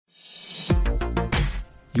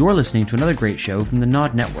You're listening to another great show from the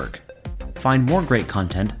Nod Network. Find more great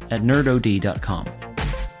content at nerdod.com.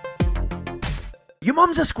 Your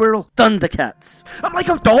mum's a squirrel. Thundercats. I'm like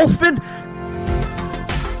a dolphin.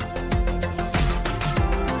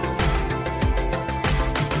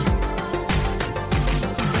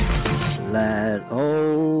 Let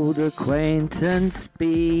old acquaintance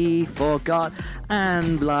be forgot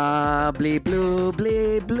and blah, blee, blue,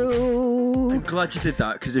 blee, blue. I'm glad you did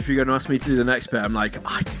that, because if you're going to ask me to do the next bit, I'm like,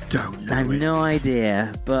 I don't know. I have no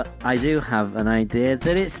idea, but I do have an idea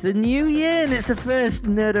that it's the new year and it's the first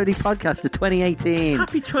Nerdody podcast of 2018.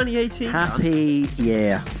 Happy 2018. Happy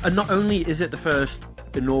year. And not only is it the first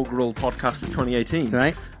inaugural podcast of 2018,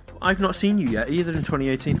 Right? I've not seen you yet either in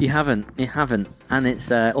 2018. You haven't. And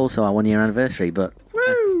it's also our 1 year anniversary, but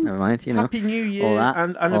Woo! never mind, you know. Happy New Year all that,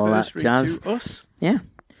 and all that anniversary jazz. to us. Yeah.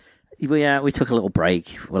 We took a little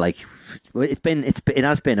break. It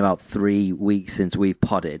has been about 3 weeks since we've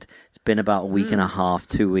podded. It's been about a week and a half,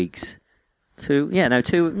 2 weeks. Over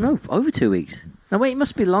 2 weeks. No, wait, it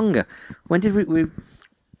must be longer. When did we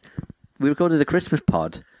recorded the Christmas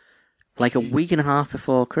pod? Like a week and a half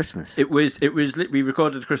before Christmas. We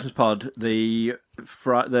recorded the Christmas pod the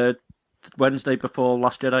Wednesday before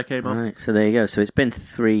Last Jedi came on. Right, so there you go. So it's been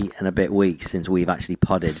 3 and a bit weeks since we've actually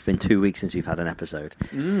podded. It's been 2 weeks since we've had an episode.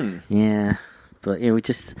 Yeah, but yeah,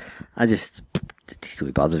 I just could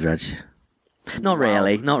be bothered, Reg. Not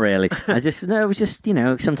really. It was just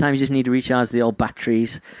sometimes you just need to recharge the old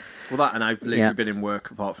batteries. Well, that, and I've literally been in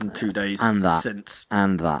work apart from 2 days since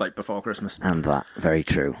like before Christmas. And that, very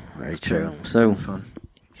true. So fun.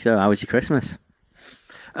 So how was your Christmas?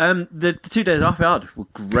 The 2 days off I had were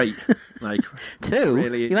great. Like 2?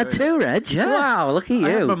 Really you had 2, Reg? Yeah. Wow, look at you.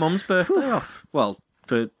 I had my mum's birthday off. Well,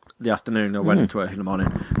 for the afternoon. I went into work in the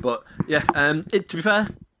morning. But yeah, to be fair,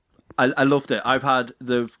 I loved it. I've had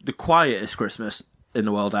the quietest Christmas in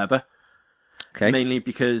the world ever. Okay. Mainly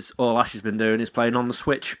because all Ash has been doing is playing on the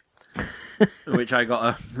Switch, which I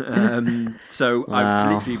got her. So I've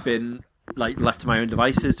literally been like left to my own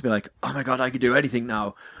devices to be like, oh my god, I could do anything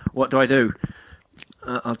now. What do I do?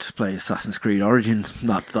 I'll just play Assassin's Creed Origins.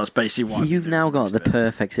 That's basically what. So you've now got the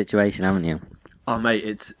perfect situation, haven't you? Oh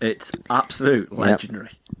mate, it's absolute legendary.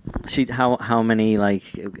 How many like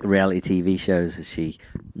reality TV shows is she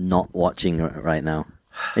not watching right now?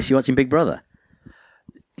 Is she watching Big Brother?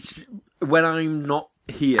 When I'm not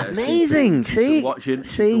here, amazing. She's watching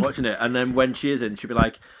it, and then when she is in, she'll be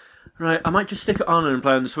like, "Right, I might just stick it on and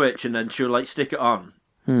play on the Switch," and then she'll like stick it on,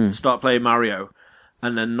 start playing Mario,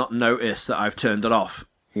 and then not notice that I've turned it off,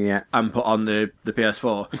 and put on the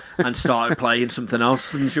PS4 and started playing something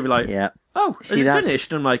else, and she'll be like, "Oh, is it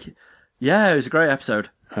finished?" And I'm like, "Yeah, it was a great episode."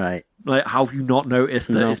 All right. Like, how have you not noticed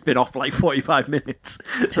that it's been off for like 45 minutes?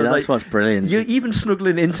 So that's what's brilliant. You're even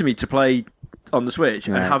snuggling into me to play on the Switch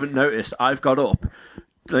and haven't noticed I've got up,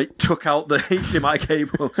 like took out the HDMI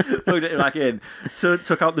cable, plugged it back in, so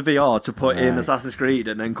took out the VR to put in Assassin's Creed,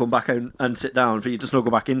 and then come back and sit down for you to snuggle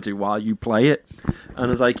back into while you play it. And I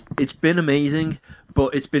was like, it's been amazing,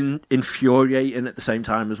 but it's been infuriating at the same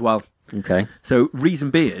time as well. Okay. So reason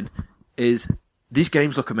being is these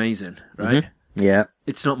games look amazing, right? Mm-hmm. Yeah.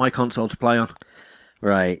 It's not my console to play on.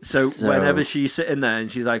 Right. So whenever she's sitting there and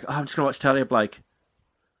she's like, oh, I'm just going to watch telly, I'm like,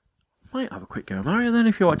 might have a quick go at Mario then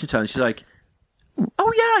if you're watching telly. She's like,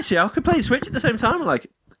 oh yeah, actually, I could play the Switch at the same time. I'm like,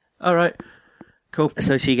 all right, cool.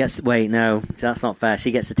 So she gets, no, that's not fair.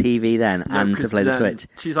 She gets the TV then and to play the Switch.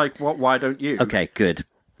 She's like, what? Why don't you? Okay, good.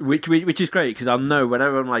 Which is great, because I'll know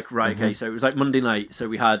whenever I'm like, right, okay, so it was like Monday night, so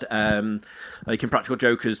we had, like Impractical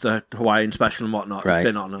Jokers, the Hawaiian special and whatnot, it's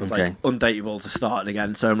been on, and I was like, undateable to start it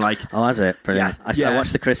again, so I'm like... Oh, has it? Brilliant. I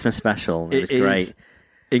watched the Christmas special, it was great.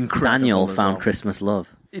 Incredible. Daniel found Christmas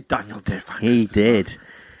love. Daniel did find He Christmas did. love.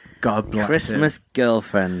 God bless Christmas him.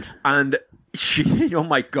 Girlfriend. And... She, oh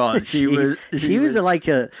my god, she was like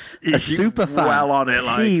a super fan. Well on it,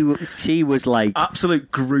 like she was like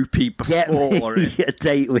absolute groupie before get me a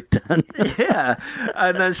date with Daniel. Yeah,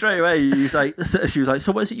 and then straight away she was like,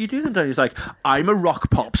 so what is it you do then? Daniel? He's like, I'm a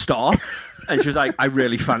rock pop star, and she was like, I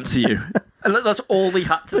really fancy you. And that's all he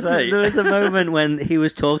had to say. There was a moment when he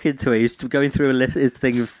was talking to her, he was going through a list of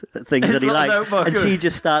things that he liked, and she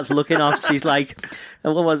just starts looking off. She's like,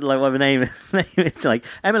 what was it, like, what her name is? It's like,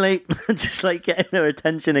 Emily, just like getting her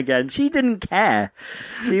attention again. She didn't care.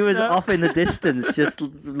 She was off in the distance, just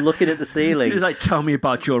looking at the ceiling. She was like, tell me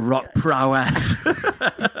about your rock prowess.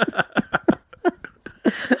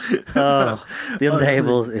 Oh, The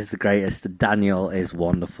Undateables is the greatest. Daniel is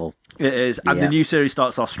wonderful. It is, and the new series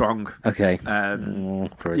starts off strong. Okay.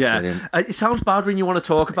 Brilliant. It sounds bad when you want to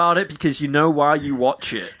talk about it because you know why you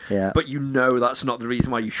watch it, but you know that's not the reason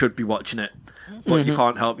why you should be watching it. but you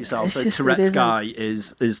can't help yourself. So Tourette's guy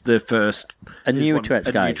is the first. A new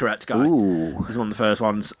Tourette's guy. A new Tourette's guy. Ooh. He's one of the first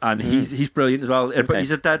ones, and he's brilliant as well. But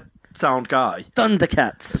he's a dead sound guy.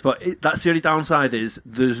 Thundercats. But that's the only downside is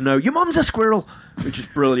there's no "your mum's a squirrel," which is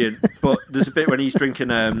brilliant. But there's a bit when he's drinking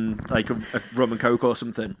like a rum and coke or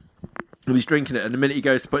something. And he's drinking it, and the minute he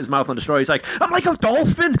goes to put his mouth on the straw, he's like, "I'm like a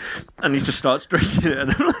dolphin," and he just starts drinking it,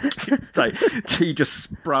 and it's like tea just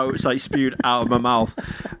sprouts like spewed out of my mouth.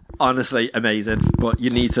 Honestly, amazing. But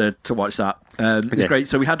you need to watch that. It's great.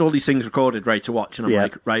 So we had all these things recorded, ready to watch, and I'm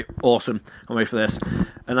like, right, awesome. I'll wait for this.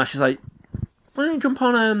 And Ashley's like, "Why don't you jump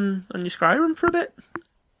on your Skyrim for a bit?"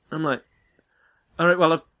 I'm like, "All right,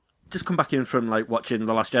 well, I've just come back in from like watching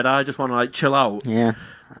The Last Jedi. I just want to like chill out." Yeah.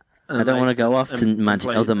 I don't want to go off to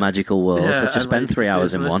other magical worlds. I've just spent 3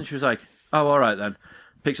 hours in one. She was like, "Oh, all right then."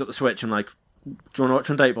 Picks up the Switch and like, "Do you want to watch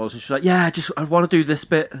on Date Balls?" And she's like, "Yeah, I want to do this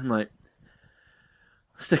bit." I'm like,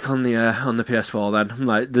 "Stick on the PS4 then." I'm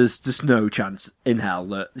like, "There's no chance in hell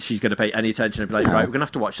that she's going to pay any attention." And be like, "Right, we're going to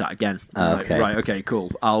have to watch that again." Okay. Like, right, okay, cool.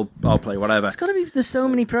 I'll play whatever. It's got to be. There's so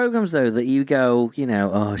many programs though that you go,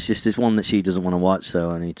 it's just this one that she doesn't want to watch,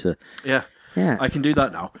 so I need to. Yeah. Yeah, I can do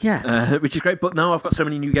that now. Yeah, which is great. But now I've got so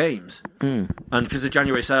many new games, and because of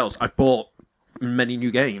January sales, I've bought many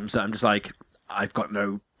new games that I'm just like, I've got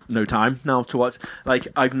no time now to watch. Like,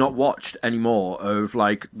 I've not watched any more of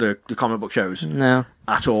like the comic book shows. No,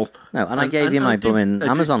 at all. No, and I gave you my blooming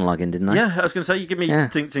Amazon login, didn't I? Yeah, I was going to say you give me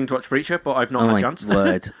thing to watch Preacher, but I've not had a chance.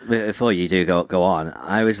 Word. Before you do go on,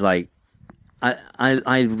 I was like.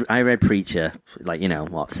 I read Preacher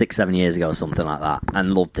 6-7 years ago or something like that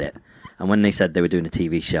and loved it. And when they said they were doing a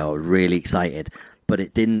TV show, I was really excited. But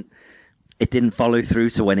it didn't follow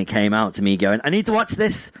through to when it came out to me going, I need to watch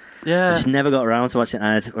this. Yeah. I just never got around to watching it.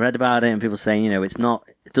 And I read about it and people saying,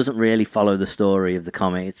 it doesn't really follow the story of the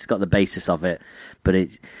comic. It's got the basis of it. But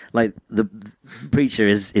it's like the Preacher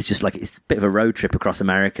is just like it's a bit of a road trip across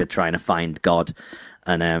America trying to find God.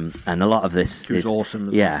 And a lot of this is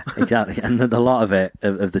awesome. Yeah, exactly. And a lot of it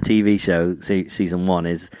of the TV show season 1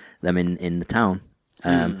 is them in the town.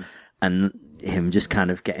 And him just kind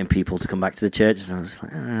of getting people to come back to the church. And I was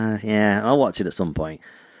like, yeah, I'll watch it at some point.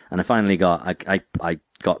 And I finally got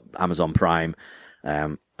Amazon Prime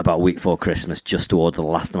about a week before Christmas, just to order the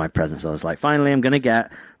last of my presents. So I was like, finally, I'm going to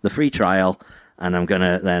get the free trial, and I'm going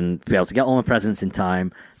to then be able to get all my presents in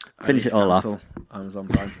time, finish it all off. Amazon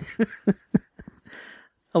Prime.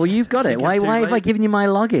 Oh, well, you've got it. Why have I given you my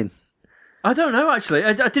login? I don't know, actually.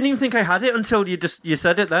 I didn't even think I had it until you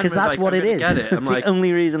said it then. Because that's what it is. Get it. It's the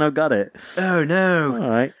only reason I've got it. Oh, no. All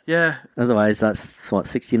right. Yeah. Otherwise, that's, what,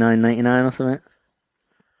 $69.99 or something?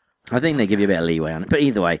 I think they give you a bit of leeway on it. But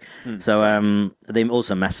either way. So they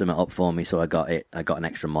also messed it up for me, so I got an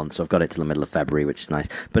extra month. So I've got it till the middle of February, which is nice.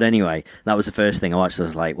 But anyway, that was the first thing I watched. I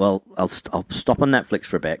was like, well, I'll stop on Netflix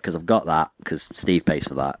for a bit, because I've got that, because Steve pays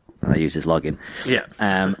for that. I use his login.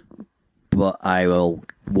 Yeah. But I will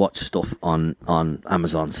watch stuff on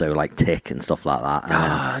Amazon, so like Tick and stuff like that.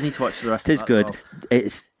 I need to watch the rest of that. It's good. Well.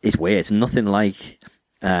 It's weird. It's nothing like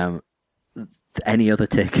any other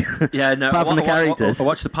Tick. Yeah, no. Apart from the characters. I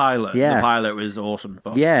watched the pilot. Yeah. The pilot was awesome.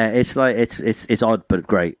 But... Yeah, it's like it's odd but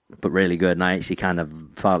great, but really good. And I actually kind of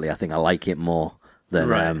partly I think I like it more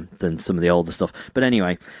than some of the older stuff. But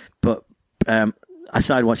anyway, I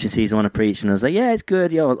started watching season 1 of Preach, and I was like, yeah, it's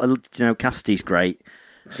good. Cassidy's great.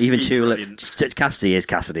 Even Tulip, Cassidy is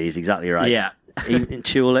exactly right. Yeah. Even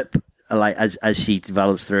Tulip, like as she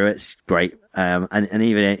develops through it, it's great. And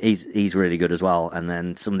even he's really good as well. And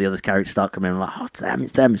then some of the other characters start coming in, like, oh, it's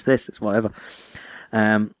them, it's this, it's whatever.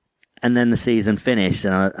 And then the season finished,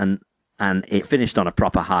 and it finished on a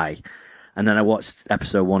proper high. And then I watched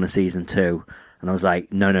episode 1 of season 2, and I was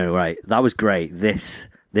like, no, right, that was great. This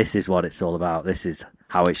is what it's all about. This is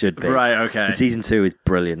how it should be. Right, okay. And season 2 is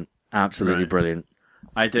brilliant, absolutely brilliant.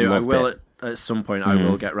 I do. Loved I will it. At some point. I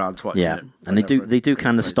will get round to watching it. And they do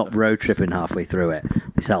kind of stop road tripping halfway through it.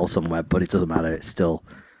 They settle somewhere, but it doesn't matter. It's still,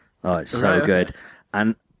 it's so good.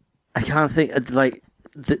 And I can't think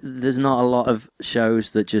there's not a lot of shows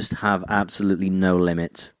that just have absolutely no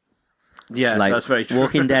limits. Yeah, that's very true.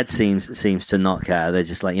 Walking Dead seems to not care. They're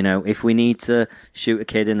just like, if we need to shoot a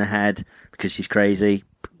kid in the head because she's crazy,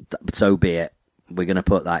 so be it. We're going to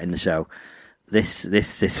put that in the show. This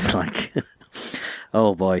is like,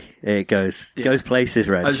 oh boy, it goes places,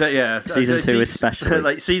 Reg. Season 2 especially.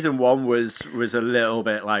 Like season 1 was a little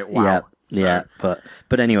bit like, wow. Yeah, but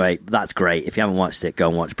anyway, that's great. If you haven't watched it, go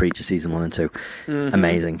and watch Preacher season 1 and 2.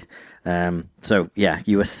 Amazing. So yeah,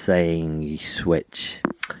 you were saying you switch.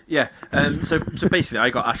 Yeah. So basically, I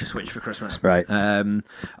got Ash a Switch for Christmas. Right. I'm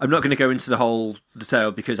not going to go into the whole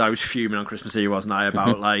detail because I was fuming on Christmas Eve, wasn't I?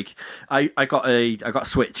 About like I got a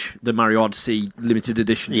Switch, the Mario Odyssey limited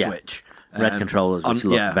edition Switch. Red controllers, which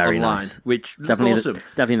look very online, nice. Which definitely awesome.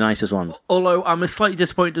 Definitely the nicest one. Although I'm slightly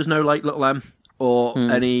disappointed there's no like Little M or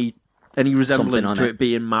any resemblance to it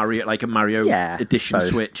being Mario, like a Mario edition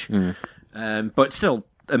Switch. But still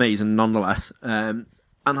amazing nonetheless.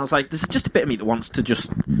 And I was like, there's just a bit of me that wants to just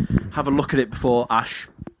have a look at it before Ash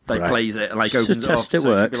plays it and like just opens it up. Test it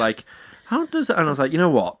works. Be like, how does it? And I was like, you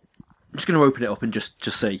know what? I'm just going to open it up and just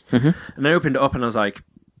see. And I opened it up and I was like,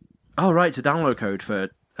 oh right, it's a download code for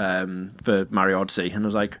Mario Odyssey. And I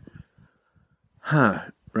was like,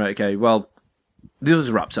 right, okay, well, the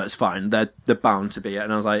others are up, so it's fine. They're bound to be it.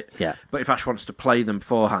 And I was like, but if Ash wants to play them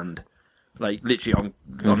beforehand, like literally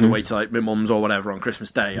on the way to like my mum's or whatever on Christmas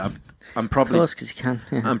Day, I'm probably, of course, 'cause you can.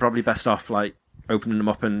 Yeah. I'm probably best off like opening them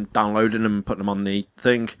up and downloading them and putting them on the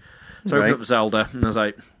thing. So I opened up Zelda and I was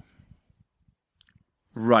like,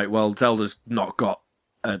 right, well, Zelda's not got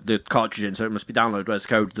the cartridge in, so it must be download. Where's the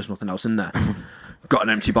code? There's nothing else in there. Got an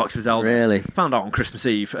empty box for Zelda. Really? Found out on Christmas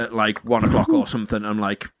Eve at like 1 o'clock or something. I'm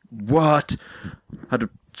like, what? Had a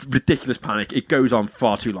ridiculous panic. It goes on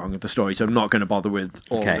far too long of the story, so I'm not going to bother with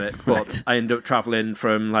all of it. But I end up travelling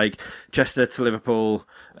from like Chester to Liverpool,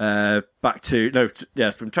 from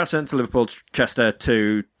Chester to Liverpool, to Chester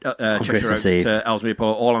to Cheshire Road to Ellesmere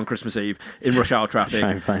Port, all on Christmas Eve in rush hour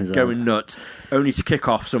traffic, going nuts. Only to kick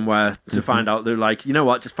off somewhere to find out they're like, you know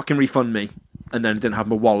what, just fucking refund me. And then I didn't have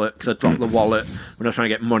my wallet because I dropped the wallet when I was trying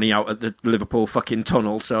to get money out at the Liverpool fucking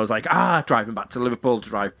tunnel. So I was like, driving back to Liverpool to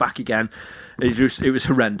drive back again. It was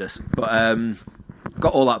horrendous. But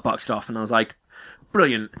got all that boxed off, and I was like,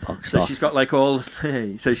 brilliant. She's got like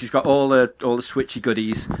she's got all the Switchy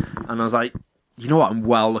goodies, and I was like, you know what? I'm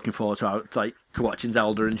well looking forward to watching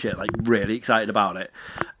Zelda and shit. Like really excited about it.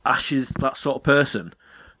 Ash is that sort of person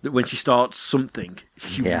that when she starts something,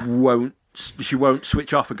 she won't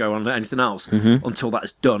switch off and go on to anything else until that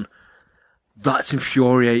is done. That's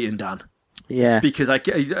infuriating, Dan. Yeah. Because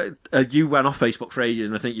you went off Facebook for ages,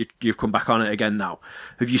 and I think you've come back on it again now.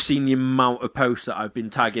 Have you seen the amount of posts that I've been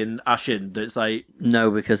tagging Ash in that's like...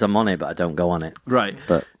 No, because I'm on it, but I don't go on it. Right.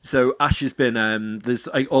 But so Ash has been... there's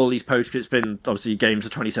like all these posts, it's been obviously games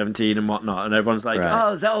of 2017 and whatnot, and everyone's like,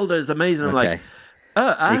 oh, Zelda's amazing. I'm like...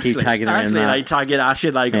 Ashley, you keep tagging her in that. Like tagging Ash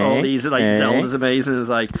in like all these like Zelda's amazing. It's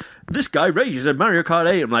like this guy rages at Mario Kart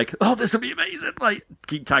 8. I'm like, oh, this will be amazing. Like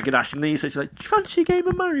keep tagging Ash in these. So she's like, do you fancy a game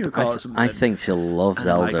of Mario Kart or something? I think she'll love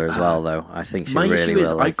Zelda as well, though. I think she really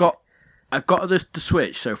will. I got the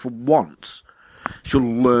Switch, so for once she'll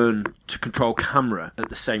learn to control camera at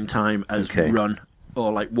the same time as run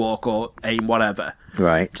or like walk or aim, whatever.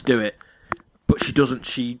 Right. To do it, but she doesn't.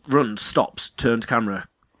 She runs, stops, turns camera.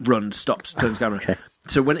 Runs, stops, turns camera.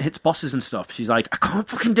 So when it hits bosses and stuff, she's like, I can't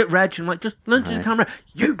fucking do it, Reg. I'm like, just learn to do the camera.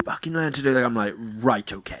 You fucking learn to do that. I'm like,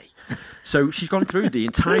 right, okay. So she's gone through the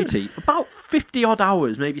entirety, about 50 odd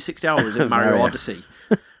hours, maybe 60 hours of Mario Odyssey.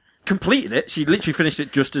 Completed it. She literally finished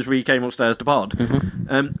it just as we came upstairs to pod,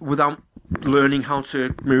 without learning how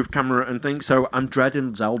to move camera and things. So I'm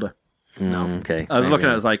dreading Zelda. No. Okay. I was looking at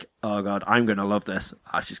it, I was like, oh god, I'm going to love this.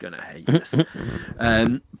 She's going to hate this.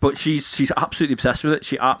 But she's absolutely obsessed with it.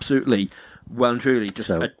 She absolutely, well and truly, just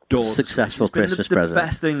adores successful it. It's Christmas been present. the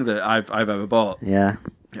best thing that I've ever bought. Yeah.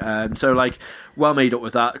 So like, well made up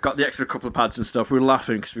with that. Got the extra couple of pads and stuff. We were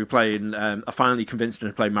laughing because we were playing. I finally convinced her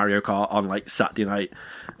to play Mario Kart on like Saturday night.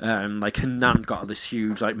 Like her nan got this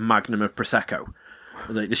huge like magnum of Prosecco.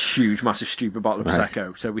 Like this huge, massive, stupid bottle of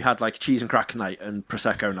Prosecco. So we had like cheese and cracker night and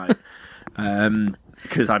Prosecco night.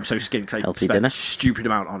 Because I'm so skint, I spent a stupid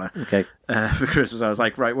amount on her. Okay. For Christmas, I was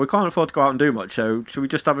like, right, we can't afford to go out and do much, so should we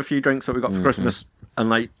just have a few drinks that we got for Christmas and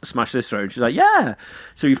like smash this through? And she's like, yeah.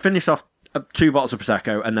 So we finished off 2 bottles of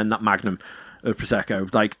Prosecco and then that magnum of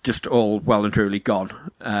Prosecco, like just all well and truly gone.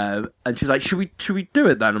 And she's like, should we do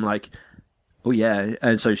it then? I'm like, oh yeah.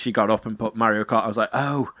 And so she got up and put Mario Kart. I was like,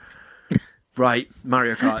 oh. Right,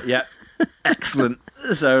 Mario Kart, yeah. Excellent.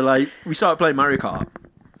 So, like, we started playing Mario Kart.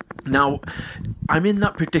 Now, I'm in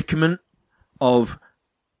that predicament of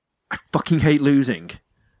I fucking hate losing.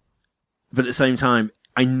 But at the same time,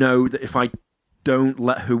 I know that if I don't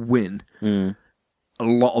let her win a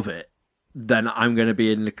lot of it, then I'm going to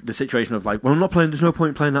be in the situation of like, well, I'm not playing, there's no point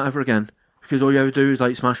in playing that ever again. Because all you ever do is,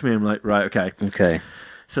 like, smash me. I'm like, right, okay. Okay.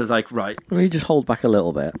 So it's like, right. Well, you just hold back a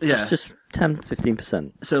little bit. Yeah. Just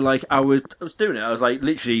 10-15%. So like I was doing it. I was like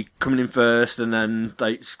literally coming in first, and then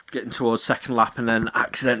like getting towards second lap, and then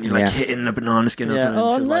accidentally like hitting the banana skin or something.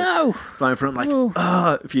 Oh so, no! Like, flying front,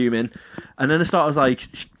 like fuming. And then the start was like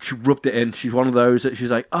she rubbed it in. She's one of those that she's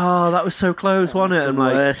like, oh, that was so close, wasn't it? I'm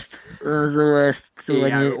like, worst. It was the worst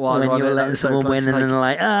when you were letting someone win, and then they're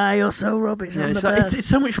like, you're so rubbish. Yeah, like, it's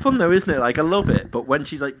so much fun though, isn't it? Like I love it. But when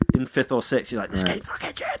she's like in 5th or 6th, she's like, this game's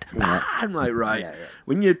fucking shit. I'm like, right. Yeah.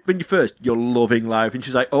 When you're first, you're loving life, and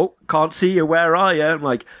she's like, oh, can't see you. Where are you? I'm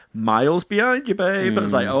like, miles behind you, babe. I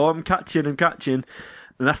was like, oh, I'm catching. And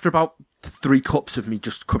after about 3 cups of me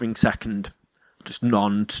just coming second, just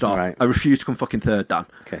non-stop, right. I refuse to come fucking third, Dan.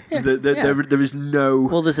 Okay. There is no.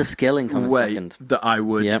 Well, there's a skill in coming way second that I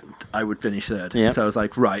would finish third. Yep. So I was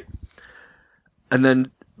like, right. And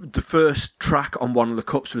then the first track on one of the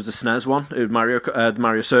cups was the SNES one, the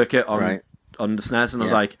Mario Circuit on the SNES, and I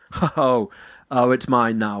was like, oh, it's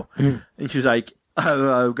mine now. And she was like,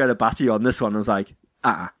 I'm going to batter you on this one. I was like,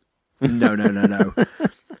 no.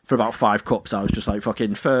 For about 5 cups, I was just like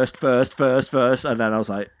fucking first, and then I was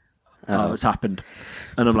like, oh, it's happened.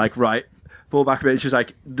 And I'm like, right, pull back a bit. And she was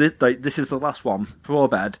like, this is the last one before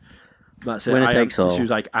bed. That's it. Winner takes all. She was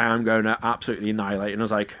like, I am going to absolutely annihilate. And I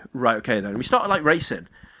was like, right, okay then. And we started like racing,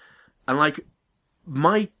 and like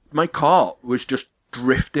my cart was just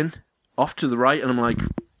drifting off to the right, and I'm like,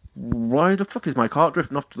 why the fuck is my cart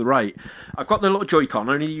drifting off to the right? I've got the little Joy-Con,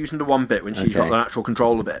 only using the one bit when she's got the actual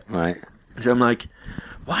controller bit. Right. So I'm like,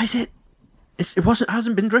 why is it? It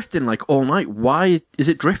hasn't been drifting like all night. Why is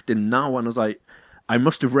it drifting now? And I was like, I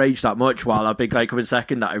must have raged that much while I've been like coming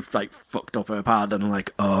second that I've like fucked up her pad, and I'm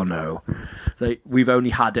like, oh no. So we've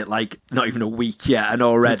only had it like not even a week yet, and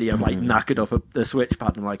already I'm like knackered off the Switch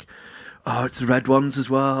pad. I'm like, oh, it's the red ones as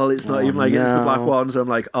well. It's not even like it's the black ones. I'm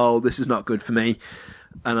like, oh, this is not good for me.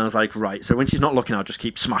 And I was like, right. So when she's not looking, I'll just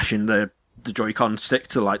keep smashing the Joy-Con stick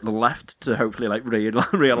to like the left to hopefully like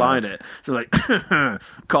realign it. So like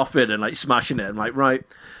coughing and like smashing it. I'm like, right,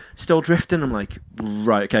 still drifting. I'm like,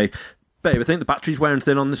 right, okay, babe, I think the battery's wearing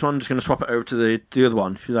thin on this one. I'm just going to swap it over to the other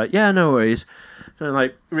one. She's like, yeah, no worries. So I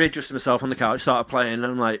like readjusted myself on the couch, started playing, and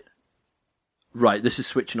I'm like, right, this is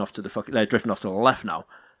switching off to the fucking. They're drifting off to the left now.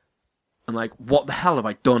 I'm like, what the hell have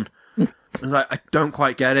I done? I was like, I don't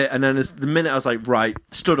quite get it. And then the minute I was like, right,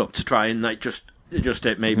 stood up to try and like just adjust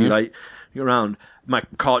it, maybe like around, my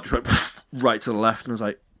cart just went right to the left, and I was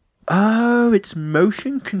like, oh, it's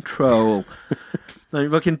motion control. I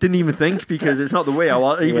fucking didn't even think, because it's not the way I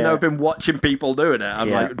want, even though I've been watching people doing it. I'm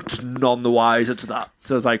like just none the wiser to that.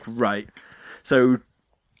 So I was like, right. So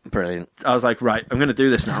brilliant. I was like, right, I'm going to do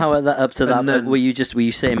this now. How up to that? Then, were you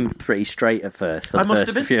sitting pretty straight at first? For the must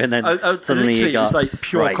first have been. And then suddenly it was like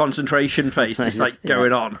pure concentration face, just like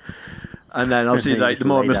going on. And then obviously, like the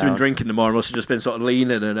more I must have been drinking, the more I must have just been sort of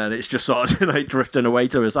leaning, and then it's just sort of like drifting away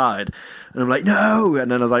to her side. And I'm like, no. And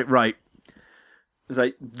then I was like, right, it's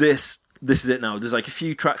like this is it now. There's like a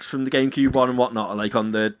few tracks from the GameCube one and whatnot, like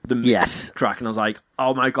on the mix track, and I was like,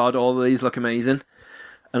 oh my god, all of these look amazing.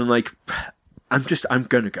 And I'm like, I'm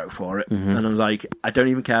going to go for it. And I was like, I don't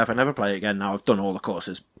even care if I never play it again. Now I've done all the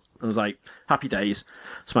courses. I was like, happy days,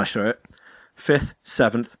 smash through it. 5th,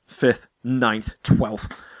 7th, 5th, 9th, 12th.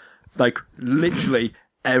 Like, literally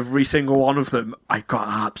every single one of them I got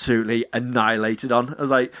absolutely annihilated on. I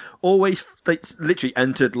was like, always, like, literally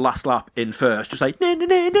entered last lap in first, just like,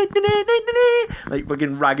 like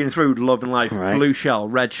fucking ragging through Love and Life, blue shell,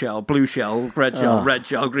 red shell, blue shell, red shell, red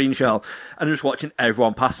shell, green shell, and just watching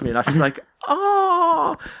everyone pass me, and I was just like,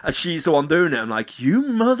 oh, and she's the one doing it. I'm like, you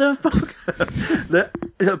motherfucker.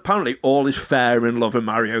 Apparently all is fair in Love and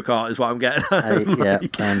Mario Kart is what I'm getting. I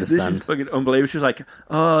understand. This is fucking unbelievable. She's like,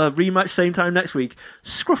 rematch same time next week,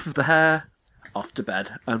 scruff of the hair, off to bed.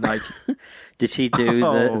 I'm like, did she do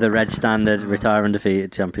the red standard, retire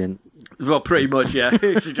undefeated champion? Well, pretty much, yeah.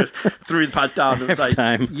 She just threw the pad down and was like,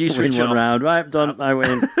 time, you win one round, right, done, I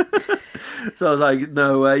win. So I was like,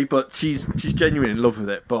 no way, but she's genuinely in love with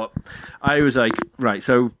it. But I was like, right,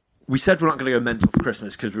 so we said we're not going to go mental for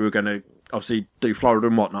Christmas because we were going to obviously do Florida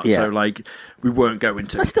and whatnot. Yeah. So like, we weren't going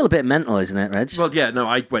to. That's still a bit mental, isn't it, Reg? Well, yeah, no,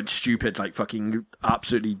 I went stupid, like fucking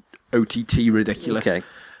absolutely OTT ridiculous. Okay.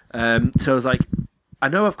 So I was like, I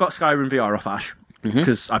know I've got Skyrim VR off Ash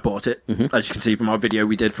because I bought it, as you can see from our video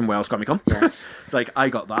we did from Wales Comic Con. Yes. It's like, I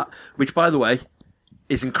got that, which by the way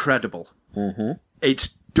is incredible. It's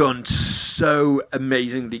done so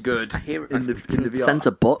amazingly good in the VR. Sense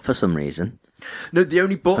a but for some reason. No, the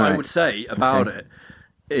only but I would say about it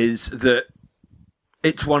is that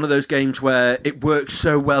it's one of those games where it works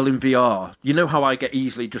so well in VR. You know how I get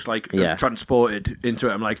easily just transported into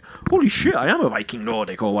it. I'm like, holy shit, I am a Viking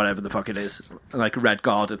Nordic or whatever the fuck it is. Like Red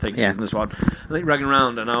Guard, I think it is in this one. I think running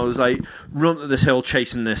around, and I was like, run up this hill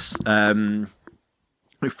chasing this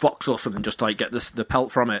fox or something, just to like get the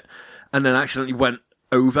pelt from it, and then accidentally went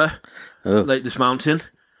over like this mountain.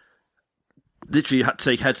 Literally had to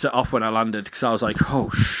take headset off when I landed because I was like, oh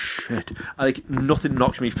shit. Nothing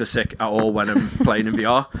knocks me for sick at all when I'm playing in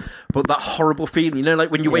VR. But that horrible feeling, you know,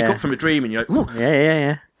 like when you wake up from a dream and you're like, oh.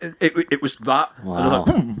 Yeah. It was that. Wow. And I was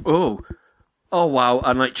like, oh wow.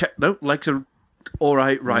 And like, check, no, legs are all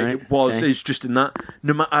right. It was. Okay. It's just in that.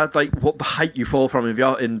 No matter like what the height you fall from in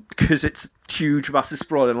VR, because it's huge, massive,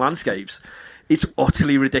 sprawling landscapes, it's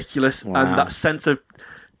utterly ridiculous. Wow. And that sense of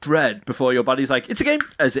dread before your body's like, it's a game,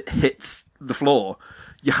 as it hits the floor,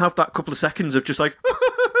 you have that couple of seconds of just like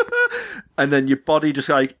and then your body just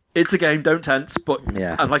like, it's a game, don't tense, but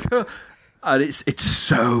I'm like and it's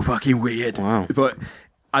so fucking weird. Wow. But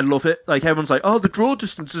I love it. Like everyone's like, oh, the draw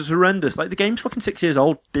distance is horrendous. Like the game's fucking 6 years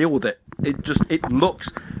old, deal with it. It looks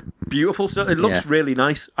beautiful still. It looks really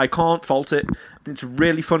nice. I can't fault it. It's a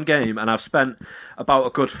really fun game, and I've spent about a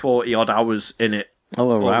good 40 odd hours in it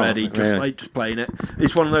already, just playing it.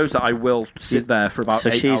 It's one of those that I will sit there for about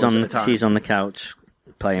 8 hours at a time. She's on the couch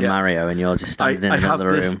playing Mario, and you're just standing in another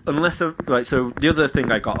room. So the other thing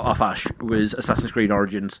I got off Ash was Assassin's Creed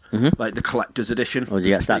Origins, like the collector's edition. Oh, did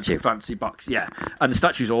you get a statue? Fancy box, yeah. And the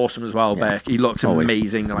statue's awesome as well. Yeah. He looks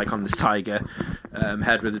amazing, like on this tiger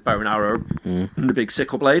head with his bow and arrow and the big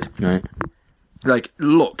sickle blade. Right. Like,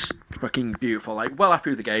 looks fucking beautiful. Like, well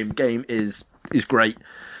happy with the game. Game is great.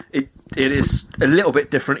 It is a little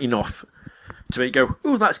bit different enough to make you go,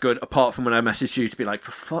 oh, that's good, apart from when I messaged you to be like,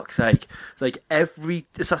 for fuck's sake. It's like every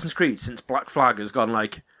Assassin's Creed since Black Flag has gone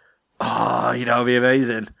like, it'd be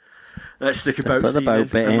amazing. Let's stick a boat scene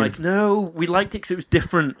in. I'm like, no, we liked it because it was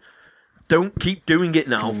different. Don't keep doing it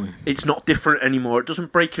now. It's not different anymore. It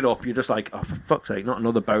doesn't break it up. You're just like, oh, for fuck's sake, not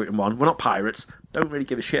another boat in one. We're not pirates. Don't really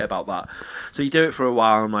give a shit about that. So you do it for a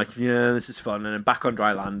while. I'm like, yeah, this is fun. And then back on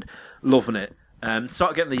dry land, loving it.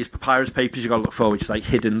 Start getting these papyrus papers you got to look for, which is like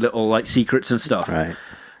hidden little like secrets and stuff. Right.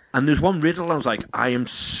 And there's one riddle. I was like, I am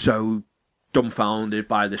so dumbfounded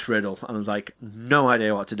by this riddle, and I was like, no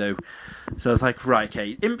idea what to do. So I was like, right,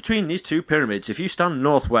 okay, in between these two pyramids, if you stand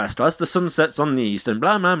northwest as the sun sets on the east and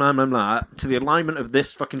blah blah blah blah blah to the alignment of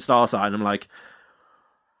this fucking star sign, I'm like,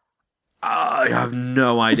 I have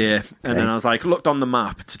no idea. And then I was like, looked on the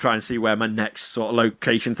map to try and see where my next sort of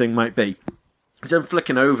location thing might be. So I'm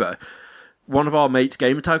flicking over, one of our mates'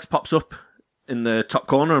 gamer tags pops up in the top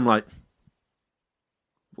corner. I'm like,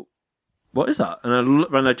 what is that?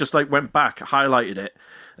 And I just like went back, highlighted it,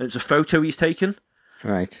 and it's a photo he's taken.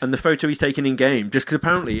 Right. And the photo he's taken in game, just because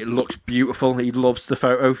apparently it looks beautiful. He loves the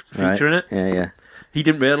photo feature in it. Yeah. He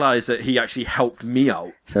didn't realise that he actually helped me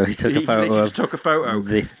out. So he took a photo. He just took a photo.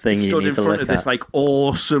 The thing you need to look at. Stood in front of this like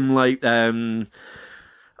awesome like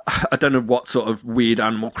I don't know what sort of weird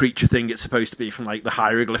animal creature thing it's supposed to be from like the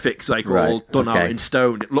hieroglyphics, like all done out in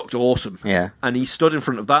stone. It looked awesome. Yeah. And he stood in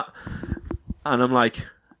front of that, and I'm like,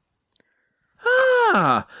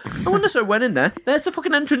 I wonder if I went in there. There's the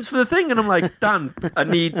fucking entrance for the thing, and I'm like, Dan, I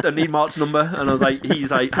need Mark's number, and I was like, he's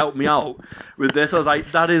like, help me out with this. I was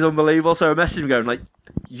like, that is unbelievable. So I messaged him going like,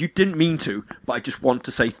 you didn't mean to, but I just want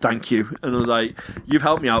to say thank you. And I was like, you've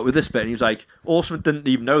helped me out with this bit. And he was like, awesome, didn't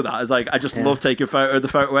even know that. I was like, I just love taking the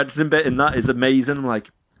photo editing bit, and that is amazing. I'm like,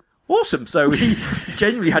 awesome. So he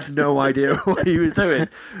genuinely had no idea what he was doing,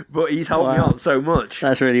 but he's helped me out so much.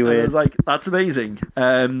 That's really weird. And I was like, that's amazing.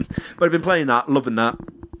 But I've been playing that, loving that.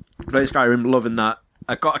 Playing Skyrim, loving that.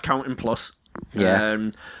 I got Accounting Plus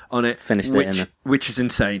on it. Finished which is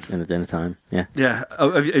insane. In the dinner time, yeah. Yeah.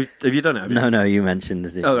 Oh, have you done it? No, you mentioned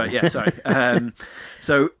it. Oh, right, yeah, sorry.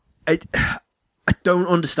 So I don't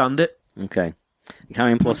understand it. Okay.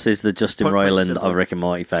 Accounting Plus is the Justin Roiland of Rick and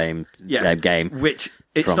Morty fame game. Which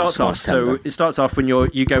it starts off. So it starts off when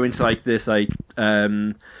you go into like this like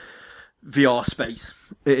VR space.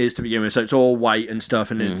 It is to begin with, so it's all white and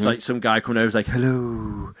stuff, and it's like some guy coming over, is like,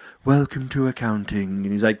 "Hello, welcome to accounting,"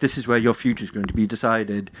 and he's like, "This is where your future is going to be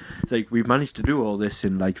decided." It's like, "We've managed to do all this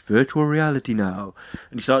in like virtual reality now,"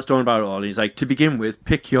 and he starts talking about it all. And he's like, "To begin with,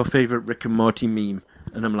 pick your favorite Rick and Morty meme,"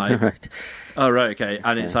 and I'm like, "Oh right, okay,"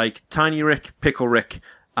 and it's like Tiny Rick, Pickle Rick,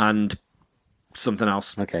 and something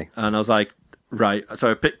else. Okay, and I was like, right, so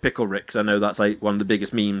I picked Pickle Rick, because I know that's like one of the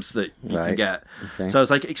biggest memes that you can get. Okay. So I was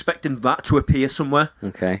like expecting that to appear somewhere.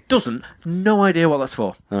 Okay. Doesn't. No idea what that's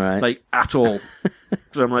for. All right. Like, at all.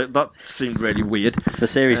 So I'm like, that seemed really weird. It's for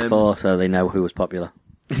Series 4, so they know who was popular.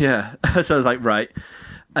 Yeah. So I was like, right.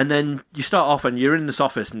 And then you start off and you're in this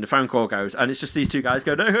office and the phone call goes and it's just these two guys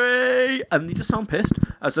going, hey, and they just sound pissed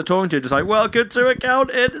as they're talking to you, just like, welcome to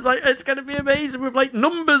accounting. It's like, it's going to be amazing with like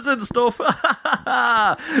numbers and stuff.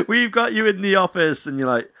 We've got you in the office. And you're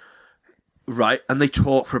like, right. And they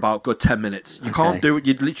talk for about good 10 minutes. You can't do it.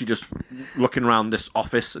 You're literally just looking around this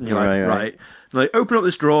office and you're like, right. And like, open up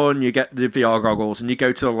this drawer and you get the VR goggles and you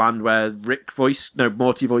go to the land where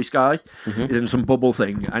Morty voice guy is in some bubble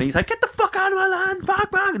thing. And he's like, get the fuck out of my land, fuck.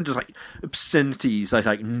 And just like obscenities,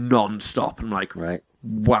 like non-stop. And I'm like,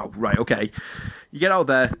 wow, right, okay. You get out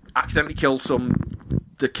there, accidentally kill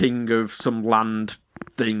the king of some land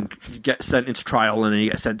thing, you get sent into trial and then you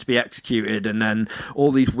get sent to be executed, and then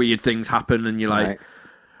all these weird things happen and you're like,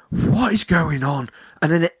 what is going on? And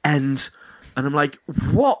then it ends and I'm like,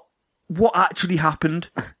 what actually happened?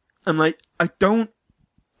 I'm like, I don't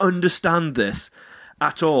understand this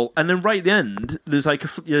at all. And then right at the end, there's like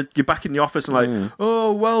you're back in the office and like,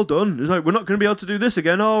 oh, well done. It's like, we're not going to be able to do this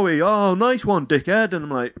again, are we? Oh, nice one, dickhead. And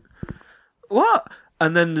I'm like, what?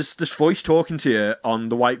 And then there's this voice talking to you on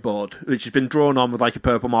the whiteboard, which has been drawn on with like a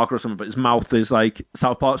purple marker or something, but his mouth is like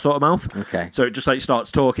South Park sort of mouth. Okay. So it just like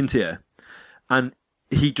starts talking to you. And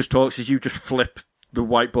he just talks as you just flip the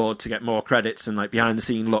whiteboard to get more credits and like behind the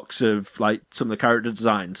scene looks of like some of the character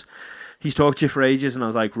designs. He's talked to you for ages, and I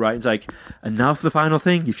was like, right. It's like, and now for the final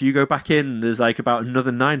thing. If you go back in, there's like about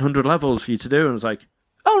another 900 levels for you to do. And I was like,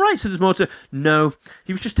 oh, right, so there's more to... No,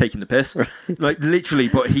 he was just taking the piss. Right. Like, literally,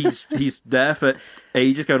 but he's there for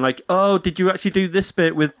ages going like, oh, did you actually do this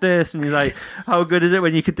bit with this? And he's like, how good is it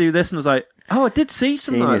when you could do this? And I was like, oh, I did see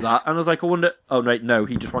something like that. And I was like, I wonder... Oh, right, no,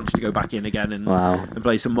 he just wants you to go back in again and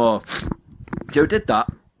play some more. So I did that.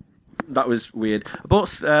 That was weird. I bought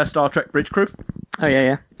Star Trek Bridge Crew. Oh,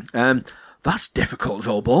 yeah. That's difficult as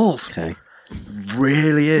all balls. Okay.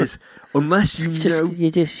 Really is. Unless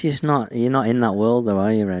you're not in that world though,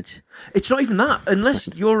 are you, Reg? It's not even that. Unless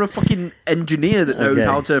you're a fucking engineer that knows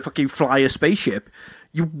how to fucking fly a spaceship,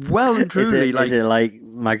 you well and truly is it like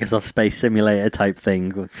Microsoft Space Simulator type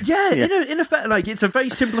thing? Yeah. In effect, like it's a very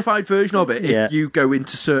simplified version of it. If you go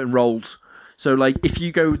into certain roles. So, like, if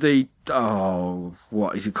you go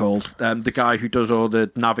what is he called? The guy who does all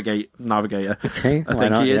the navigator. Okay, I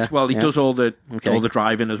think he is. Yeah. Well, he does all the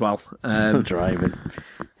driving as well. Driving.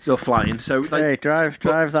 Still flying. So, like, drive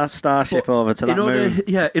that starship over to that moon.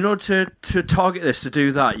 Yeah, in order to target this, to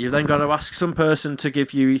do that, you've then got to ask some person to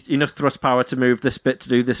give you enough thrust power to move this bit, to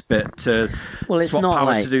do this bit, to it's swap not powers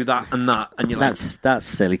like, to do that and that. And you're that's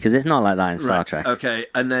silly, because it's not like that in Star Trek. Okay,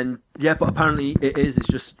 and then, but apparently it is. It's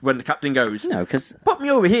just when the captain goes, no, because put me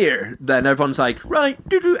over here, then everyone's like, right,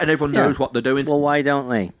 doo-doo, and everyone knows what they're doing. Well, why don't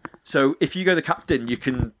they? So if you go the captain, you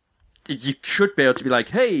should be able to be like,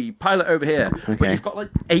 hey, pilot over here. Okay. But you've got like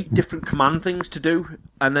 8 different command things to do.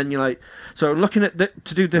 And then you're like, so I'm looking at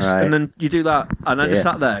to do this, and then you do that. And I just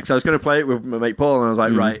sat there, because I was going to play it with my mate Paul, and I was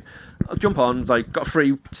like, right, I'll jump on. I was like, got a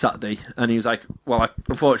free Saturday. And he was like, well,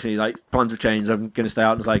 unfortunately, like, plans have changed. I'm going to stay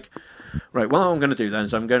out. And I was like, right, well, what I'm going to do then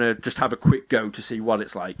is I'm going to just have a quick go to see what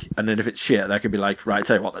it's like. And then if it's shit, I could be like, right,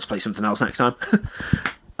 tell you what, let's play something else next time.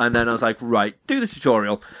 And then I was like, right, do the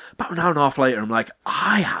tutorial. About an hour and a half later, I'm like,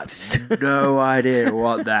 I had no idea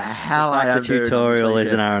what the hell I am doing. The tutorial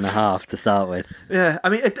is an hour and a half to start with. Yeah, I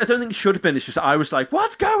mean, I don't think it should have been. It's just I was like,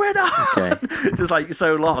 what's going on? Okay. Just like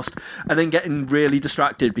so lost. And then getting really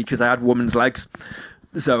distracted because I had woman's legs.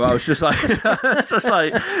 So I was just like,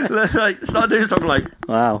 start doing something like,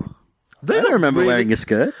 wow. I don't remember wearing a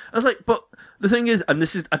skirt. I was like, but the thing is, and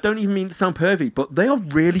this is, I don't even mean to sound pervy, but they are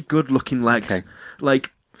really good looking legs. Okay.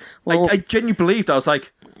 Like, well, I genuinely believed. I was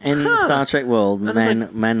like, in the Star Trek world,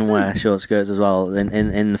 men wear short skirts as well.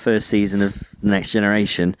 In the first season of The Next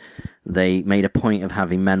Generation, they made a point of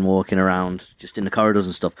having men walking around just in the corridors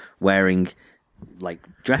and stuff wearing like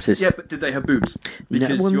dresses. Yeah, but did they have boobs?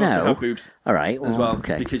 Because you also have boobs. All right, well, as well.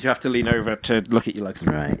 Okay. Because you have to lean over to look at your legs.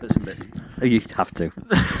 Right. Oh, you have to.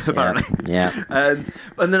 Apparently. Yeah. And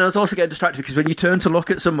then I was also getting distracted because when you turn to look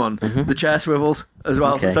at someone, the chair swivels as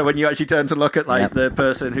well. Okay. So when you actually turn to look at like the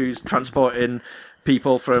person who's transporting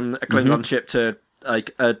people from a Klingon ship to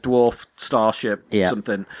like a dwarf starship,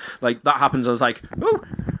 something like that happens. I was like, ooh.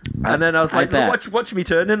 And then I was like, watching me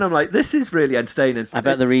turn in, I'm like, this is really entertaining. I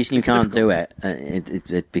bet the reason you can't do it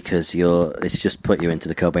because it's just put you into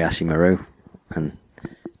the Kobayashi Maru, and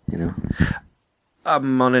you know.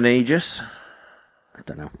 I'm on an Aegis. I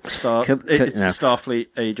don't know. It's Starfleet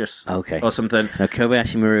Aegis. Okay. Or something. No,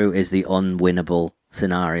 Kobayashi Maru is the unwinnable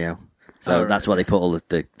scenario. So that's what they put all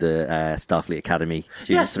the Starfleet Academy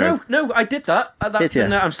students through. No, I did that.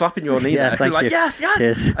 I'm slapping your knee there. Thank you. Yes.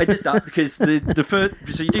 Cheers. I did that because the first.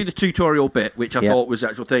 So you do the tutorial bit, which I thought was the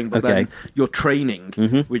actual thing, but then your training,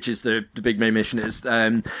 which is the big main mission, is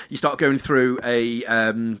you start going through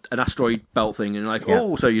an asteroid belt thing, and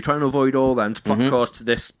so you're trying to avoid all them to plot course to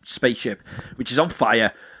this spaceship, which is on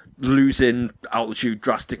fire, losing altitude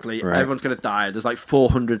drastically. Right. Everyone's going to die. There's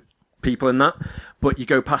 400 people in that, but you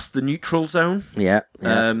go past the neutral zone,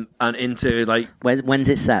 and into when's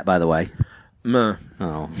it set, by the way? Meh.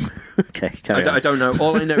 Oh, okay. I don't know.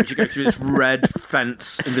 All I know is you go through this red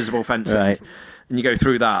fence, invisible fencing, and you go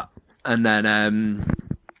through that, and then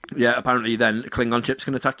apparently then Klingon ships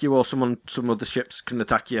can attack you, or some other ships can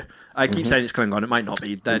attack you. I keep saying it's Klingon. It might not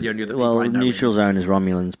be. They're the only other people I know. Neutral zone is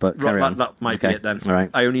Romulans, but carry on. That might be it then. All right.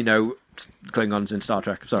 I only know Klingons in Star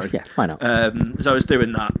Trek. Sorry. Yeah, why not? So I was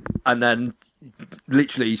doing that, and then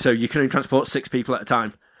literally, so you can only transport 6 people at a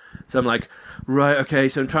time. So I'm like, right, okay.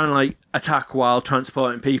 So I'm trying to attack while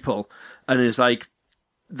transporting people, and it's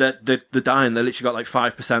they're dying. They literally got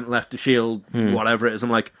 5% left to shield, whatever it is. I'm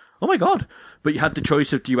like, oh my god. But you had the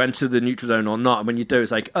choice of do you enter the neutral zone or not. And when you do,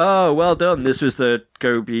 it's oh, well done. This was the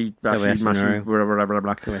Gobi scenario.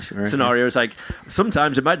 It's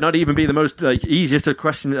sometimes it might not even be the most easiest of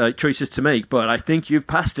choices to make, but I think you've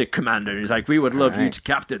passed it, Commander. It's we would love you to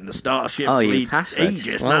captain the Starship Fleet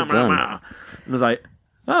Aegis. Well done. And I was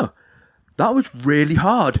oh, that was really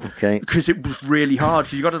hard. Okay. Because it was really hard.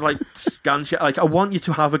 Because you got to scan shit. I want you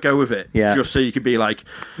to have a go with it. Yeah. Just so you could be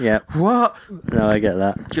yeah. What? No, I get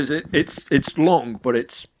that. Because it's long, but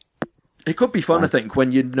it could be fun. I think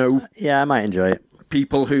when you know. Yeah, I might enjoy it.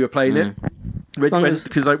 People who are playing it.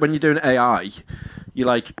 Because when you're doing AI,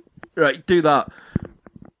 you're right, do that,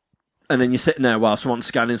 and then you're sitting there while someone's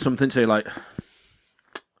scanning something. So you're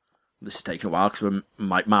this is taking a while because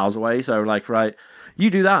we're miles away. So right, you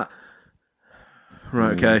do that.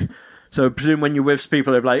 Right, okay. So I presume when you're with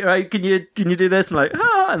people, they're right, can you do this? And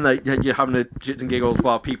and you're having a shits and giggles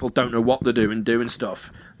while people don't know what they're doing stuff.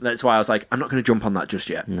 And that's why I was I'm not going to jump on that just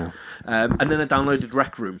yet. No. And then I downloaded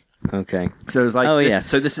Rec Room. Okay. So it was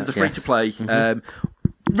so this is a free to play.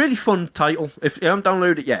 Really fun title. If you haven't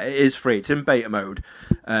downloaded it yet, it is free. It's in beta mode.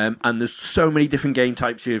 And there's so many different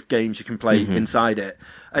types of games you can play inside it.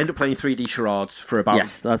 I ended up playing 3D charades for about...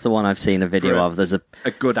 Yes, that's the one I've seen a video of. There's a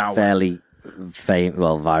good hour. Fairly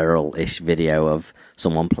viral-ish video of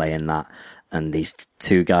someone playing that, and these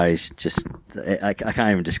 2 guys just... I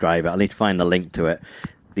can't even describe it. I need to find the link to it.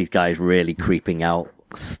 These guys really creeping out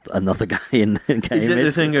another guy in the game. Is it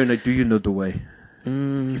the thing going do you know the way?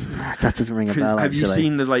 That doesn't ring a bell, have you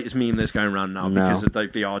seen the latest meme that's going around now? No. Because of the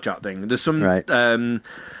VR chat thing. There's some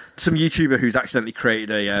YouTuber who's accidentally created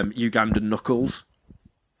a Ugandan Knuckles.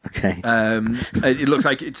 Okay. It looks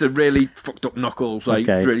like it's a really fucked up Knuckles,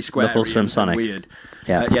 really square. Knuckles from Sonic. Weird.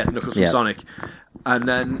 Yeah. Knuckles from Sonic. And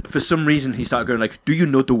then for some reason he started going do you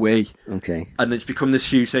know the way? Okay. And it's become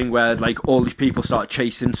this huge thing where all these people start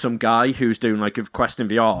chasing some guy who's doing a quest in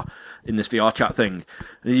VR in this VR chat thing,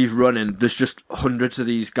 and he's running. There's just hundreds of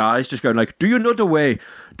these guys just going do you know the way?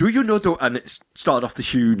 Do you know the? And it started off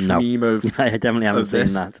this huge meme of. I definitely haven't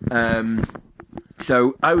seen that.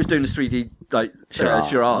 So I was doing this 3D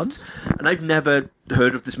charades, and I've never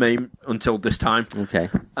heard of this meme until this time. Okay.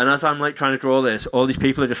 And as I'm trying to draw this, all these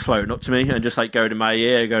people are just floating up to me and just going in my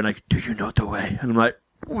ear, going do you know the way? And I'm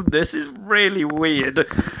oh, this is really weird.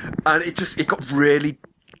 And it got really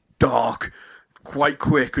dark quite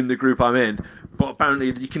quick in the group I'm in. But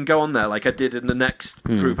apparently you can go on there like I did in the next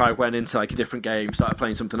group. I went into a different game, started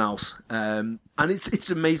playing something else, and it's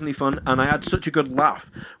amazingly fun. And I had such a good laugh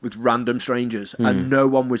with random strangers, and no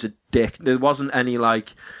one was a dick. There wasn't any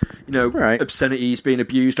obscenities being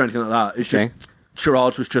abused or anything like that. It's just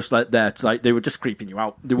charades was just there. They were just creeping you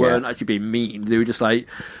out. They weren't actually being mean. They were just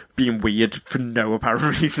being weird for no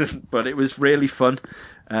apparent reason. But it was really fun.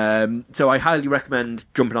 So I highly recommend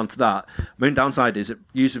jumping onto that. My own downside is it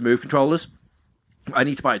uses Move controllers. I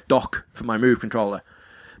need to buy a dock for my Move controller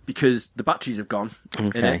because the batteries have gone.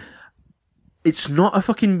 Okay. It's not a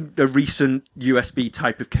recent USB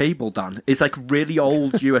type of cable, Dan. It's really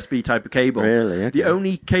old USB type of cable. Really? Okay. The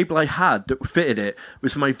only cable I had that fitted it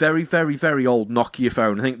was for my very, very, very old Nokia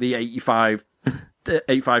phone. I think the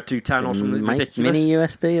 85210 or something ridiculous. Mini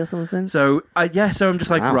USB or something? So, so I'm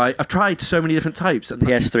just right, I've tried so many different types. And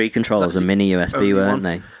PS3 controllers are mini USB, weren't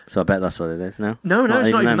they? So I bet that's what it is now. No,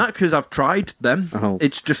 it's not even that because I've tried them. Oh.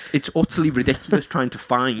 It's utterly ridiculous trying to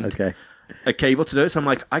find a cable to do it. So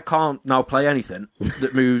I'm I can't now play anything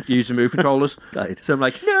that uses Move controllers. So I'm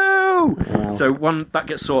no! Wow. So when that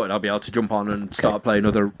gets sorted, I'll be able to jump on and start playing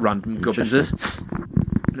other random gubbinses.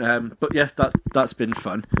 But yes, that's been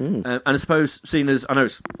fun. And I suppose, seeing as I know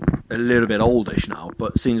it's a little bit oldish now,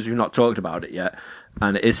 but seeing as we've not talked about it yet,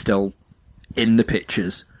 and it is still in the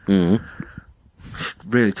pictures,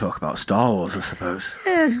 really talk about Star Wars, I suppose.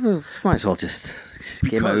 Yeah, well, might as well just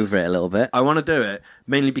skim over it a little bit. I want to do it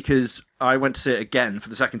mainly because I went to see it again for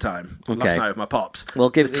the second time last night with my pops. Well,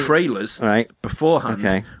 the trailers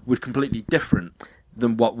beforehand were completely different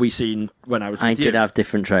than what we seen when I was with I you. did have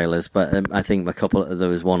different trailers, but I think there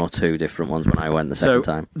was one or two different ones when I went the second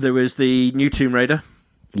time. There was the new Tomb Raider.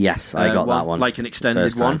 Yes, I got that one. Like an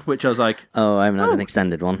extended one, which I was like... Oh, I haven't had an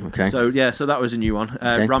extended one, okay. So that was a new one.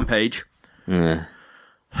 Rampage. I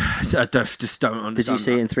just don't understand. Did you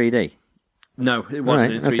see it in 3D? No, it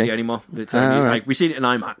wasn't in 3D anymore. It's only, we seen it in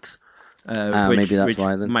IMAX. Maybe that's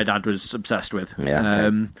why then. My dad was obsessed with.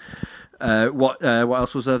 Yeah. What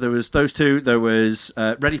else was there? There was those two. There was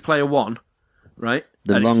Ready Player One, right?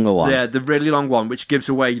 The longer one. Yeah, the really long one, which gives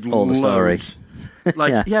away all the story. But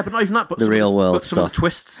not even that. But the real world some of the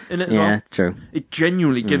twists in it as well. Yeah, true. It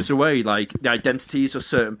genuinely gives away like the identities of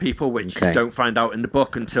certain people, which you don't find out in the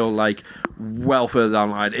book until like well further down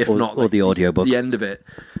the line, if not or the audiobook. The end of it.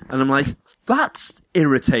 And I'm like, that's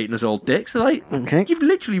irritating as old dicks. Like, you've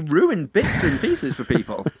literally ruined bits and pieces for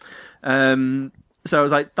people. So I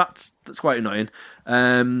was like, that's quite annoying.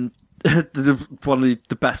 One of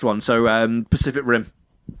the best ones. So Pacific Rim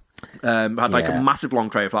had like a massive long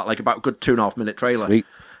trailer for that, like about a good 2.5 minute trailer for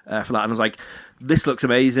that. And I was like, this looks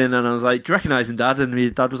amazing. And I was like, do you recognise him, Dad? And my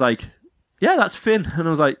dad was like, yeah, that's Finn. And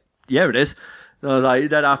I was like, yeah, it is. And I was like,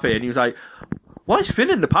 dead happy. And he was like, why is Finn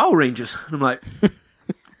in the Power Rangers? And I'm like,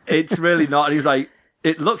 it's really not. And he was like,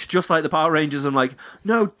 it looks just like the Power Rangers. I'm like,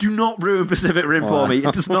 no, do not ruin Pacific Rim for me.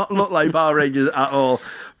 It does not look like Power Rangers at all.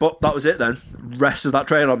 But that was it then. Rest of that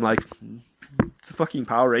trailer, I'm like, it's a fucking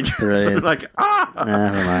Power Ranger. So I'm like,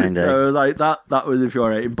 Never mind. So like that was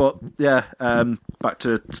infuriating. But yeah, back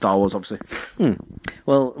to Star Wars, obviously.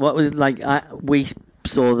 Well, what was like? We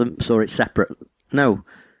saw it separate. No.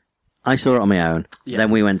 I saw it on my own. Yeah. Then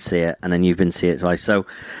we went to see it, and then you've been to see it twice. So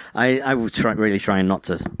I was really trying not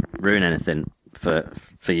to ruin anything for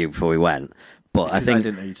you before we went. But I think I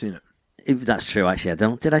didn't know you'd seen it. That's true. Actually, I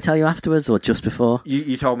don't. Did I tell you afterwards or just before?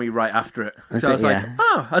 You told me right after it. So I was like,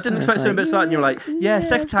 oh, I didn't expect some bits of that. And you were like, yeah,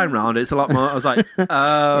 second time round, it's a lot more. I was like,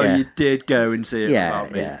 oh, you did go and see it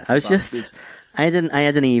without me. Yeah, I was just. I had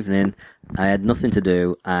an evening. I had nothing to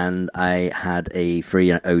do, and I had a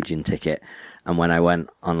free Odeon ticket. And when I went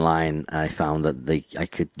online, I found that I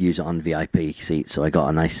could use it on VIP seats, so I got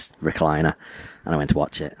a nice recliner, and I went to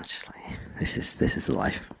watch it. I was just like, this is the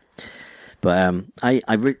life. But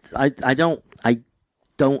I don't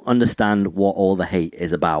understand what all the hate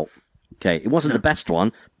is about. Okay, it wasn't the best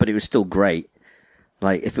one, but it was still great.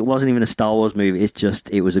 Like, if it wasn't even a Star Wars movie,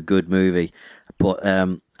 it was a good movie. But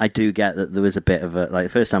I do get that there was a bit of a, like, the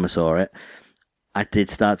first time I saw it, I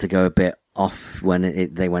did start to go a bit off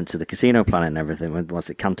when they went to the Casino Planet and everything. When was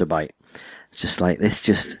it Canto Bight? It's just like,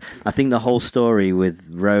 I think the whole story with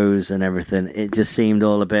Rose and everything, it just seemed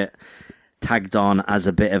all a bit tagged on as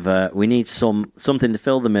a bit of we need something to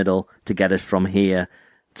fill the middle to get us from here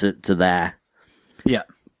to there. Yeah.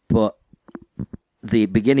 But the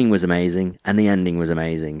beginning was amazing and the ending was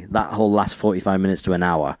amazing. That whole last 45 minutes to an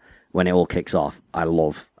hour when it all kicks off, I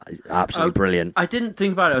love. Absolutely brilliant. I didn't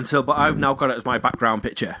think about it but I've now got it as my background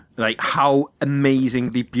picture. Like, how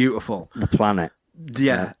amazingly beautiful the planet.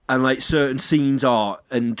 Yeah, and like certain scenes are,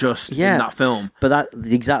 and just in that film. But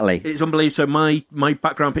exactly, it's unbelievable. So my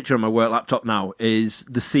background picture on my work laptop now is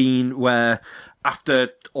the scene where after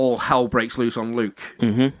all hell breaks loose on Luke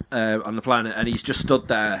on the planet, and he's just stood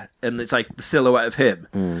there, and it's like the silhouette of him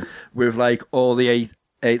with like all the eight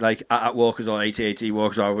like AT-AT walkers or AT-AT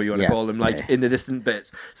walkers, or whatever you want to call them, like in the distant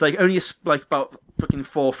bits. It's like only like about fucking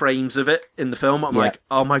 4 frames of it in the film. I'm like,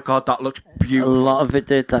 oh my god, that looks beautiful. A lot of it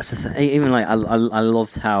did. That's the thing. Even like I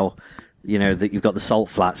loved how, you know, that you've got the salt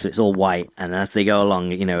flats, so it's all white, and as they go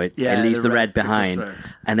along, you know, it leaves the red behind,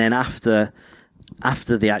 and then after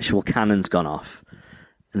the actual cannon's gone off,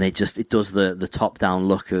 and it does the top down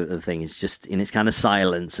look of the thing. It's just in its kind of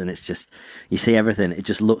silence, and it's just, you see everything. It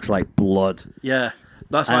just looks like blood. Yeah.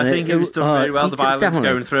 That's why I think it was done very well. The violence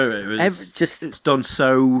going through it was it's done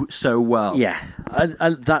so well. Yeah,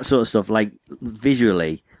 that sort of stuff. Like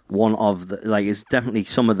visually, one of the it's definitely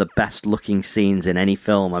some of the best looking scenes in any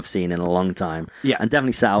film I've seen in a long time. Yeah, and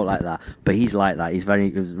definitely set out like that. But he's like that. He's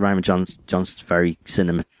very Ryan Johnson's very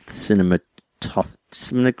cinematic.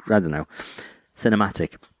 I don't know,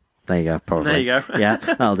 cinematic. There you go. Probably. There you go. Yeah,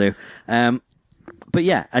 that'll do. But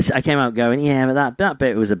yeah, I came out going, but that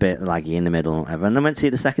bit was a bit laggy in the middle and whatever. And I went to see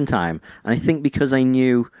it the second time. And I think because I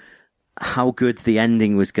knew how good the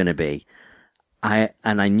ending was going to be, I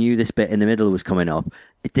knew this bit in the middle was coming up,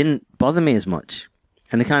 it didn't bother me as much.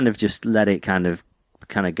 And I kind of just let it kind of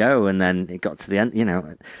go, and then it got to the end, you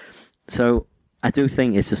know. So I do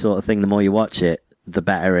think it's the sort of thing, the more you watch it, the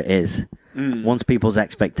better it is. Once people's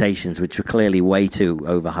expectations, which were clearly way too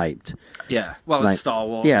overhyped. Yeah, well, like, Star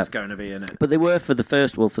Wars is going to be in it. But they were for the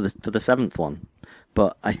first, for the seventh one.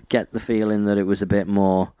 But I get the feeling that it was a bit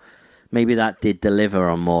more, maybe that did deliver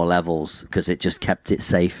on more levels, because it just kept it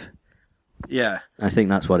safe. Yeah. I think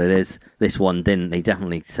that's what it is. This one didn't. They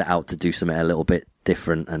definitely set out to do something a little bit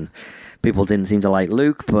different, and people didn't seem to like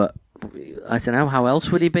Luke, but I don't know, how else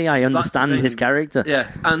would he be? I understand his character. Yeah,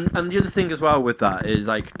 and the other thing as well with that is,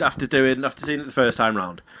 like, after seeing it the first time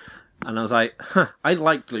round, and I was like, I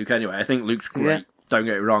liked Luke anyway. I think Luke's great, don't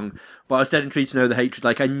get it wrong, but I was dead intrigued to know the hatred.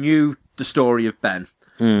 Like, I knew the story of Ben,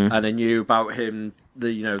 and I knew about him,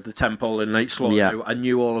 the temple and like Slaughter. Yeah. I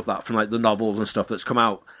knew all of that from like the novels and stuff that's come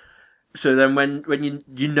out. So then when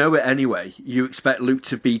you know it anyway, you expect Luke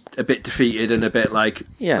to be a bit defeated and a bit like,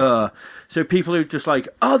 So people who just like,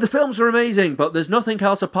 oh, the films are amazing, but there's nothing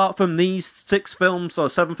else apart from these 6 films or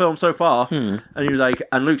 7 films so far. And he was like,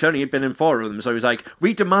 and Luke's only been in 4 of them, so he was like,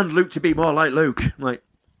 we demand Luke to be more like Luke. I'm like,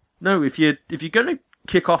 no, if you're going to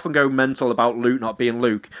kick off and go mental about Luke not being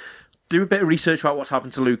Luke, do a bit of research about what's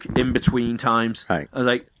happened to Luke in between times. Right. And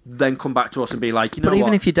like, then come back to us and be like, you know what? But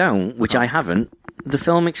even if you don't, which I haven't, the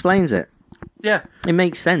film explains it. Yeah. It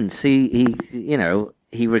makes sense. He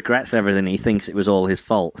regrets everything. He thinks it was all his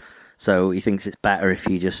fault. So he thinks it's better if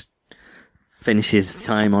he just finishes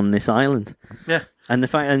time on this island. Yeah.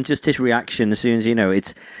 And just his reaction as soon as,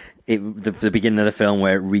 the beginning of the film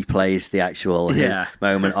where it replays the actual his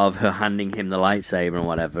moment of her handing him the lightsaber and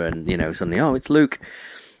whatever, and, suddenly, oh, it's Luke.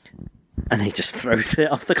 And he just throws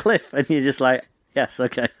it off the cliff, and you're just like, yes,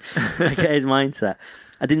 okay. I get his mindset.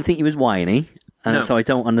 I didn't think he was whiny, so I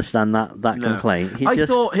don't understand that complaint. I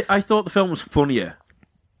thought the film was funnier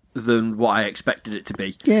than what I expected it to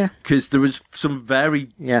be. Yeah. Because there was some very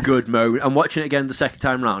good moments. And watching it again the second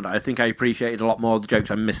time round, I think I appreciated a lot more of the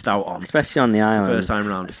jokes I missed out on. Especially on the island. The first time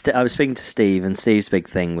round. I was speaking to Steve, and Steve's big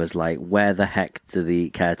thing was like, where the heck do the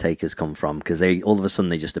caretakers come from? Because they all of a sudden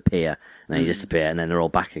they just appear, and they disappear, and then they're all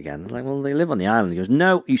back again. I'm like, well, they live on the island. He goes,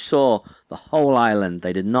 no, you saw the whole island.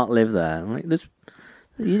 They did not live there. I'm like,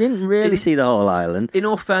 you didn't really see the whole island. In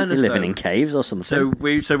all fairness, you're living in caves or something. So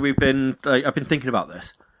we've been. I've been thinking about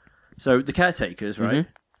this. So the caretakers, right?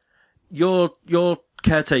 Mm-hmm. Your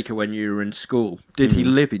caretaker when you were in school, did he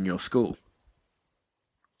live in your school?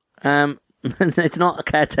 It's not a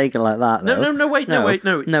caretaker like that, though. No, wait. No,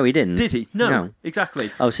 he didn't. Did he? No,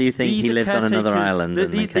 exactly. Oh, so you think he lived on another island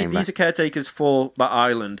and then came back? These are caretakers for that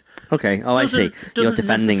island. Okay, I see. You're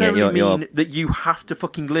defending it. You're mean that you have to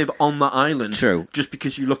fucking live on that island. True. Just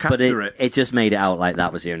because you look after it. It just made it out like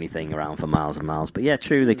that was the only thing around for miles and miles. But yeah,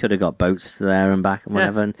 true, they could have got boats there and back and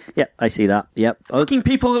whatever. And, I see that. Yep. Fucking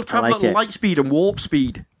people that travel at light speed and warp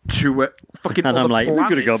speed to fucking and other I'm like, planets.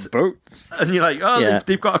 We could have got boats. And you're like,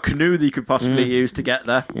 they've got a canoe that you could possibly use to get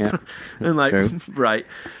there. Yeah. And like, right.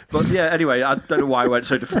 But yeah, anyway, I don't know why I went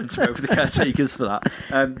so defensive over the caretakers for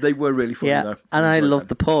that. They were really funny, though. And I love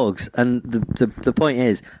the Porgs. And the point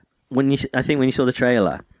is, I think when you saw the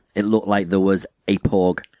trailer, it looked like there was a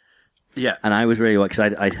Porg. Yeah. And I was really, because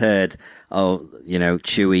I'd heard,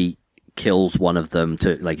 Chewie kills one of them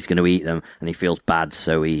he's going to eat them, and he feels bad,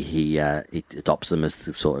 so he adopts them as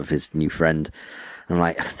sort of his new friend. And I'm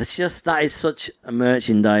like, that is such a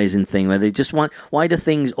merchandising thing where they just want. Why do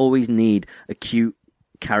things always need a cute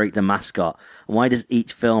character mascot? And why does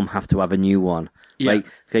each film have to have a new one? Yeah. Like,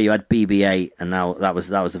 okay, you had BB-8, and now that was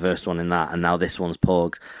the first one in that, and now this one's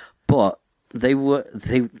Porgs. But they were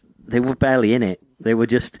barely in it. They were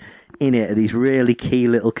just in it at these really key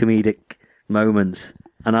little comedic moments.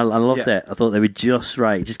 And I loved it. I thought they were just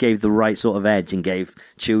right. It just gave the right sort of edge and gave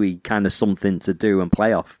Chewie kind of something to do and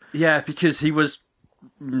play off. Yeah, because he was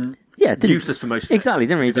useless for most of it. Exactly,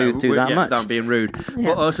 didn't really do that much. Without being rude. Yeah.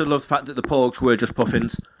 But I also love the fact that the Porgs were just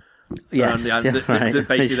puffins. Yes,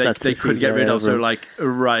 basically they couldn't get rid of. So like,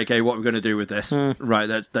 right, okay, what are we going to do with this? Right,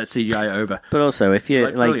 let's CGI it over. But also, if you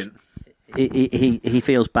he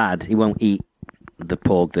feels bad, he won't eat the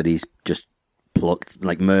Porg that he's just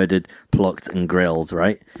murdered, plucked, and grilled,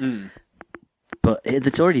 right? But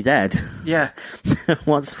it's already dead. Yeah. At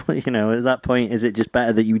that point, is it just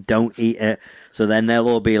better that you don't eat it? So then they'll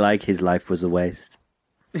all be like, his life was a waste.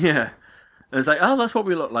 Yeah. And it's like, oh, that's what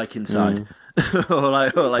we look like inside. or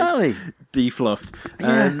exactly. Defluffed.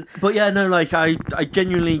 Yeah. But yeah, no, I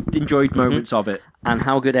genuinely enjoyed moments of it. And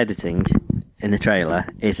how good editing in the trailer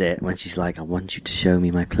is it when she's like, I want you to show me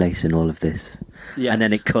my place in all of this. Yes. And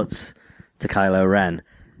then it cuts to Kylo Ren,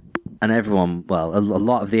 and everyone, well, a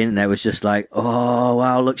lot of the internet was just like, "Oh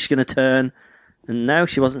wow, look, she's going to turn." And no,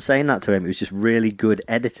 she wasn't saying that to him. It was just really good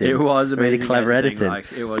editing. It was really clever editing.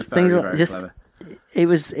 Like, it was very clever. It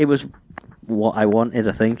was what I wanted,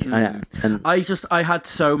 I think. I had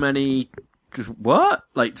so many. Just what?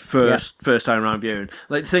 Like first time around viewing.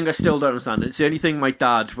 Like the thing I still don't understand. It's the only thing my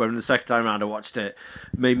dad, when the second time around I watched it,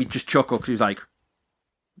 made me just chuckle because he was like,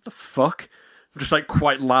 "What the fuck?" Just like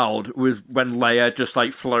quite loud was when Leia just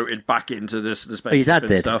like floated back into the spaceship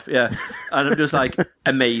and stuff. Yeah, and I'm just like,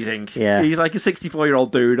 amazing. Yeah, he's like a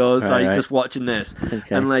 64-year-old dude. I was just watching this,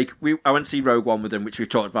 and like I went to see Rogue One with him, which we've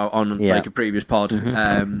talked about on like a previous pod.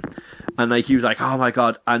 And like he was like, "Oh my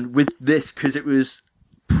god!" And with this, because it was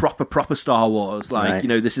proper Star Wars, like, you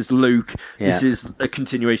know, this is Luke, this is a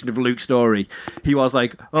continuation of Luke's story. He was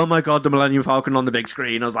like, "Oh my god, the Millennium Falcon on the big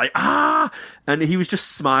screen." I was like, "Ah!" And he was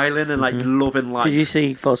just smiling and like loving life. Did you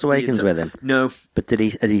see Force Awakens with him? No. But had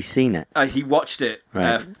he seen it? He watched it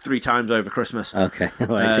 3 times over Christmas. Okay,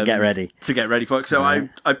 to get ready. To get ready for it. So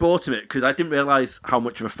I bought him it because I didn't realise how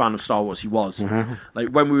much of a fan of Star Wars he was. Like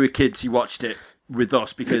when we were kids, he watched it with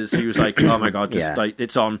us because he was like, "Oh my god, just like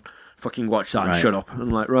it's on. Fucking watch that and shut up." And I'm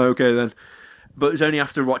like, "Right, okay then." But it was only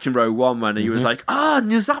after watching Rogue One when he was like,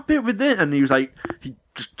 and there's that bit with it. And he was like, he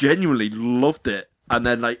just genuinely loved it. And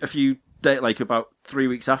then like a few days, like about 3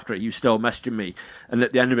 weeks after it, he was still messaging me. And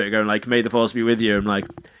at the end of it, going like, "May the Force be with you." I'm like,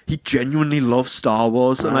 he genuinely loves Star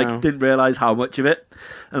Wars. And like, didn't realise how much of it.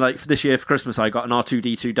 And like, for this year for Christmas, I got an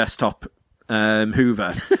R2-D2 desktop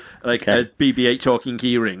Hoover, like a BB-8 talking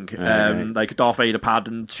keyring, like a Darth Vader pad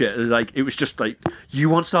and shit. Like it was just like, "You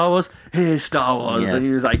want Star Wars? Here's Star Wars." Yes. And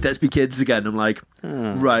he was like, "Let's be kids again." I'm like,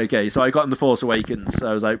 right, okay. So I got in The Force Awakens.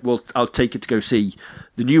 I was like, "Well, I'll take it to go see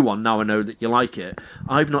the new one. Now I know that you like it.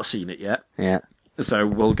 I've not seen it yet. Yeah. So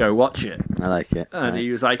we'll go watch it." I like it. And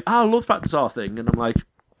he was like, "Oh, I love that Star thing." And I'm like,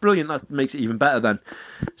 "Brilliant. That makes it even better then."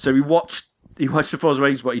 So he watched The Force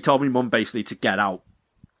Awakens, but he told me Mum basically to get out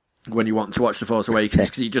when you want to watch The Force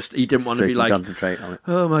Awakens, because he didn't want to be like, concentrate on it.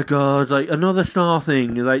 "Oh my god, like another Star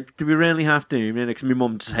thing, like do we really have to?" Because my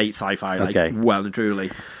mum just hates sci-fi, like well and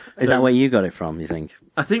truly. Is that where you got it from, you think?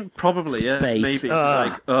 I think probably, space. Maybe.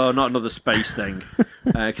 Like, not another space thing.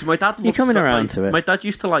 Because my dad... You're coming around to it. My dad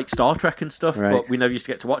used to like Star Trek and stuff, but we never used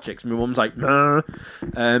to get to watch it because my mum's like, "Nah."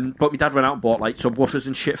 But my dad went out and bought like subwoofers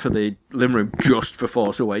and shit for the living room just for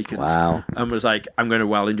Force Awakens. Wow. And was like, "I'm going to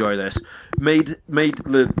well enjoy this." Made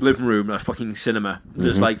the living room a fucking cinema.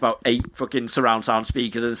 There's like about 8 fucking surround sound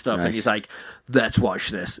speakers and stuff. Nice. And he's like, "Let's watch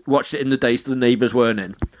this." Watched it in the days the neighbours weren't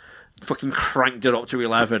in. Fucking cranked it up to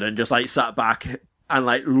 11 and just like sat back and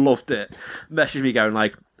like loved it. Messaged me going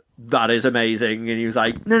like, "That is amazing." And he was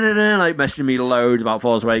like, no, like messaging me loads about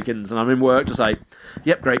Force Awakens. And I'm in work just like,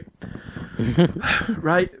 "Yep, great."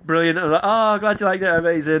 Right, brilliant. I was like, "Oh, glad you liked it,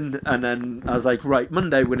 amazing." And then I was like, "Right,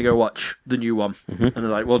 Monday we're going to go watch the new one." And I was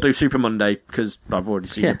like, "Well, do Super Monday because I've already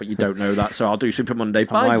seen it, but you don't know that. So I'll do Super Monday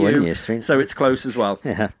by you. So it's close as well."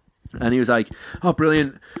 Yeah. And he was like, "Oh,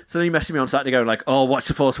 brilliant." So then he messaged me on Saturday going like, "Oh, watch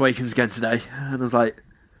The Force Awakens again today." And I was like,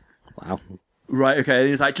 "Wow. Right, okay." And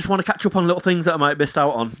he was like, "Just want to catch up on little things that I might have missed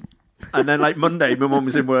out on." And then like Monday, my mum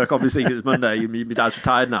was in work, obviously, because it was Monday, and my dad's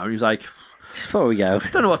retired now. And he was like, "Just before we go,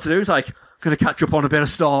 don't know what to do." He's like, "I'm going to catch up on a bit of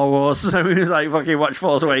Star Wars." So he was like, "Fucking watch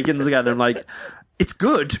Force Awakens again." And I'm like, it's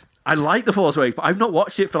good. I like The Force Awakens, but I've not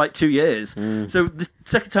watched it for like 2 years. So the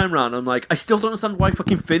second time round, I'm like, I still don't understand why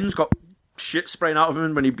fucking Finn's got shit spraying out of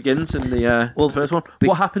him when he begins in the first one.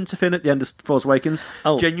 What happened to Finn at the end of Force Awakens?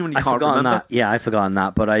 Genuinely can't remember. That. Yeah, I've forgotten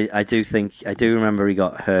that, but I do remember he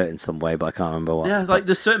got hurt in some way, but I can't remember what. Yeah, like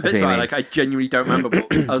there's certain bits where like I genuinely don't remember.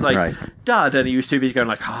 But I was like, "Dad," and he was too busy going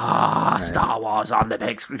like, Star Wars on the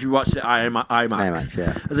big screen. If you watched it IMAX,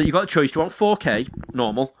 yeah. I was like, "You got a choice. Do you want 4K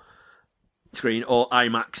normal screen or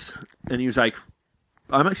IMAX?" And he was like,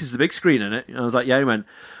 "IMAX is the big screen in it." And I was like, "Yeah." He went,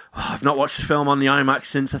 "I've not watched the film on the IMAX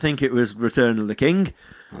since I think it was Return of the King."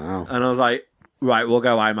 Wow. And I was like, "Right, we'll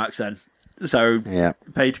go IMAX then." So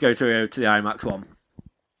paid to go to the IMAX one.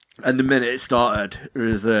 And the minute it started, it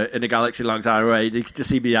was in a galaxy long time away. You could just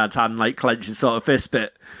see my dad's hand like clench his sort of fist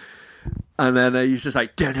bit. And then he was just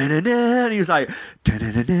like, da-na-na-na, and he was like,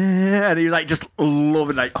 da-na-na-na, and he was like just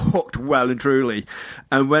loving, like hooked well and truly.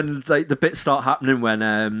 And when like the bits start happening, when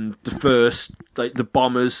the first like the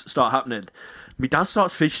bombers start happening, my dad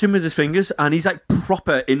starts fidgeting with his fingers, and he's like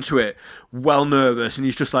proper into it, well nervous, and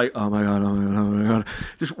he's just like, "Oh my god, oh my god, oh my god,"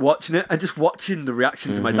 just watching it, and just watching the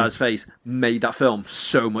reactions in my dad's face made that film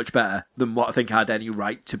so much better than what I think I had any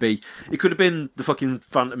right to be. It could have been the fucking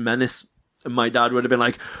Phantom Menace, and my dad would have been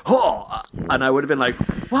like, "Oh," and I would have been like,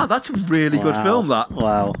 "Wow, that's a really good film." That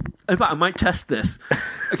wow. In fact, I might test this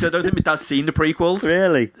because I don't think my dad's seen the prequels.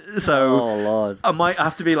 Really? So, oh Lord, I might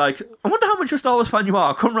have to be like, I wonder how much of a Star Wars fan you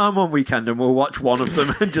are. Come round one weekend and we'll watch one of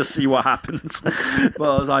them and just see what happens. But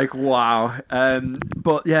I was like, wow.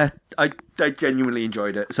 But yeah, I genuinely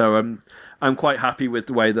enjoyed it. So I'm quite happy with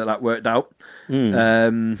the way that worked out,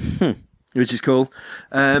 which is cool.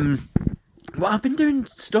 Well, I've been doing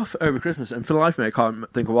stuff over Christmas, and for the life of me, I can't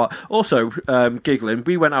think of what. Also, giggling,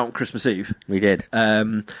 we went out on Christmas Eve. We did.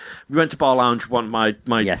 We went to Bar Lounge, my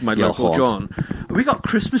local John. We got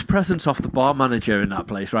Christmas presents off the bar manager in that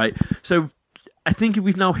place, right? So I think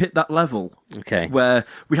we've now hit that level. Okay. Where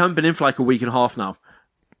we haven't been in for like a week and a half now.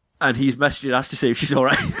 And he's messaged us to see if she's all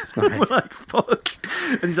right. We're like, fuck.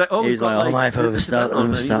 And he's like, oh, I've overstepped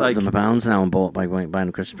my bounds now and bought by buying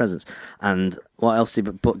the Christmas presents. And what else did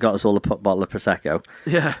he got us all a bottle of Prosecco?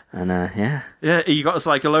 Yeah. And yeah. Yeah, he got us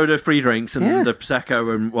like a load of free drinks and the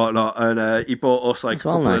Prosecco and whatnot. And he bought us like a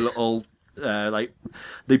couple of little, like,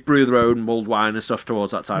 they brew their own mulled wine and stuff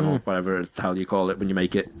towards that time, or whatever the hell you call it when you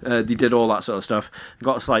make it. They did all that sort of stuff.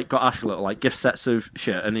 Got Ash a little like gift sets of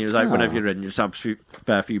shit, and he was like, whenever you're in, you just have a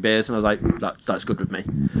fair few beers. And I was like, that's good with me.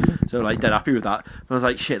 So like, dead happy with that. And I was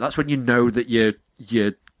like, shit, that's when you know that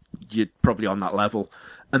you're probably on that level.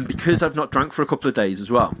 And because I've not drank for a couple of days as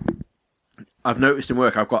well, I've noticed in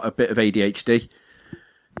work I've got a bit of ADHD.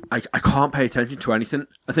 I can't pay attention to anything.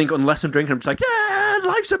 I think unless I'm drinking, I'm just like, yeah,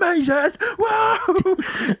 life's amazing, whoa!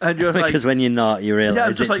 And you're because when you're not, you realise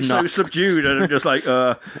I'm just like so subdued, and I'm just like,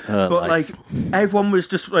 but like everyone was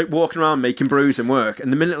just like walking around making brews in work,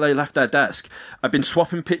 and the minute they left their desk, I've been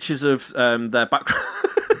swapping pictures of their background.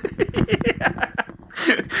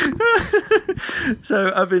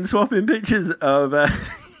 So I've been swapping pictures of.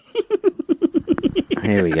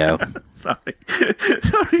 Here we go. Sorry.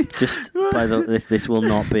 Just by this will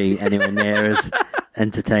not be anywhere near as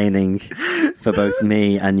entertaining for both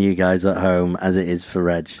me and you guys at home as it is for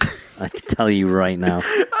Reg. I can tell you right now.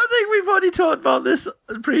 I think we've already talked about this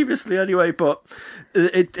previously anyway, but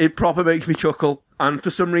it proper makes me chuckle. And for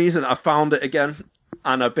some reason, I found it again,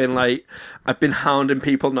 and I've been hounding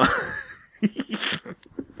people now.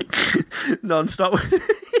 Non-stop.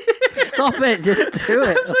 Stop it, just do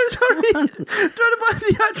it. I'm so sorry. I'm trying to find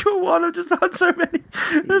the actual one. I've just found so many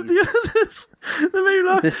of the others.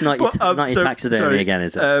 Is this not your taxidermy again,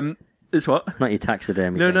 is it? It's what? Not your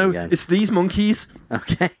taxidermy again. It's these monkeys.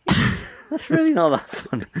 Okay. That's really not that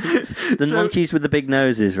funny. Monkeys with the big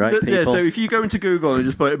noses, right, people? Yeah, so if you go into Google and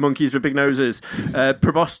just put monkeys with big noses,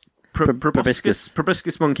 proboscis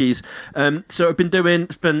monkeys. So I've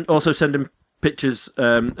been also sending pictures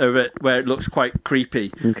of it where it looks quite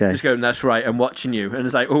creepy. Okay. Just going, that's right, I'm watching you. And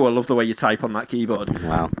it's like, oh, I love the way you type on that keyboard.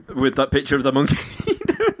 Wow. With that picture of the monkey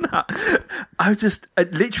doing that.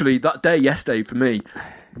 Literally, that day yesterday for me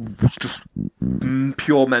was just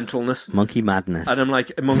pure mentalness. Monkey madness. And I'm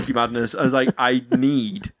like, monkey madness. I was like, I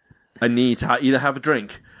need to either have a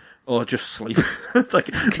drink or just sleep. It's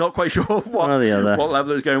like, not quite sure what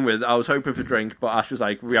level it was going with. I was hoping for drink, but Ash was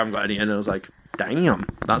like, we haven't got any. And I was like, damn,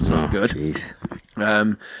 that's not good. Jeez.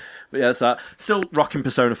 But yeah, that's that. Still rocking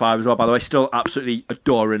Persona 5 as well, by the way. Still absolutely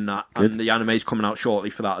adoring that. Good. And the anime's coming out shortly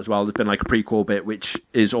for that as well. There's been like a prequel bit, which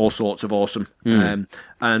is all sorts of awesome. And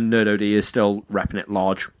NerdOD is still repping it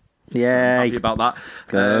large. Yay. So I'm happy about that.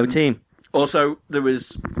 Go team. Also, there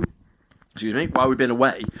was... Excuse me, while we've been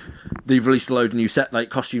away, they've released a load of new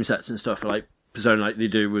costume sets and stuff, like Persona, like they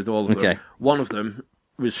do with all of them. One of them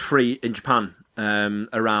was free in Japan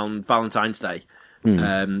around Valentine's Day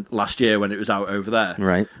last year when it was out over there.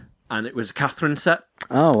 Right. And it was a Catherine set.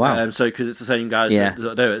 Oh, wow. So, because it's the same guys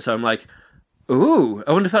that do it. So I'm like, ooh,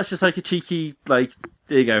 I wonder if that's just like a cheeky, like,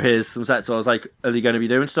 there you go, here's some sets. So I was like, are they going to be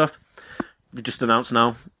doing stuff? They just announced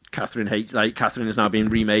now. Catherine is now being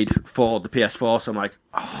remade for the PS4. So I'm like,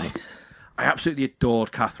 oh, nice. I absolutely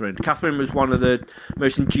adored Catherine. Catherine was one of the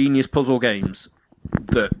most ingenious puzzle games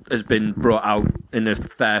that has been brought out in a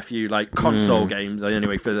fair few console games,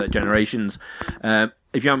 anyway, for the generations.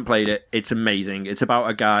 If you haven't played it, it's amazing. It's about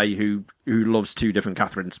a guy who loves two different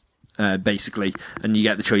Catherines, basically, and you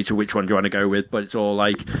get the choice of which one do you want to go with, but it's all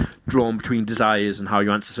like drawn between desires and how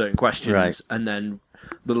you answer certain questions. Right. And then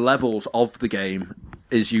the levels of the game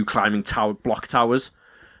is you climbing block towers,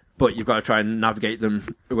 but you've got to try and navigate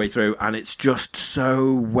them the way through, and it's just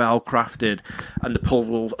so well crafted, and the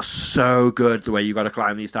puzzles are so good the way you've got to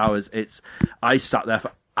climb these towers. I sat there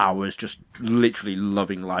for hours just literally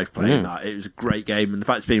loving life playing that. It was a great game, and the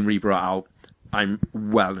fact it's being rebrought out, I'm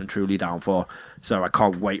well and truly down for. So I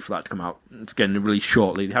can't wait for that to come out. It's getting released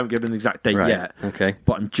shortly. They haven't given an exact date yet, okay,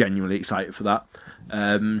 but I'm genuinely excited for that.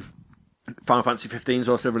 Final Fantasy 15 has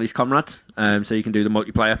also released Comrades, so you can do the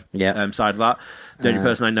multiplayer side of that. The only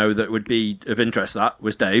person I know that would be of interest to that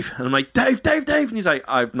was Dave. And I'm like, Dave! And he's like,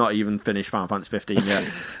 I've not even finished Final Fantasy 15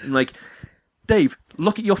 yet. I'm like, Dave,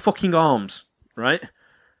 look at your fucking arms, right?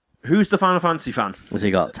 Who's the Final Fantasy fan? Has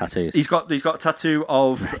he got tattoos? He's got a tattoo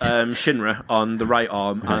of Shinra on the right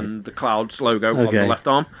arm and the Clouds logo on the left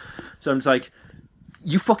arm. So I'm just like,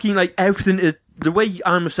 you fucking like everything. The way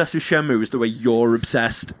I'm obsessed with Shenmue is the way you're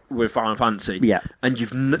obsessed with Final Fantasy. Yeah. And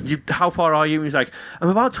you how far are you? And he's like, I'm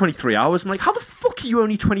about 23 hours. I'm like, how the fuck are you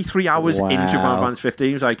only 23 hours into Final Fantasy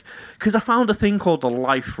 15? He's like, because I found a thing called the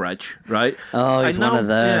Life Reg, right? Oh, he's one of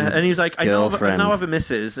them. Yeah. And he's like, I now have a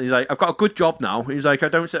missus. He's like, I've got a good job now. He's like, I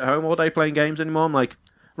don't sit home all day playing games anymore. I'm like,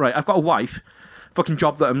 right, I've got a wife, fucking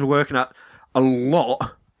job that I'm working at a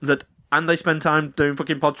lot. And they spend time doing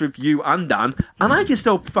fucking pods with you and Dan, and I can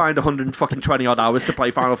still find 120 odd hours to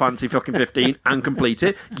play Final Fantasy fucking 15 and complete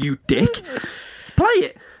it. You dick, play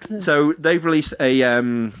it. So they've released a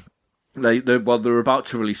they're about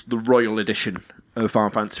to release the Royal Edition of Final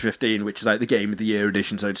Fantasy 15, which is like the Game of the Year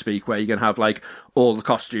edition, so to speak, where you're gonna have like all the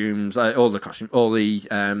costumes, all the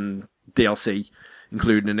DLC.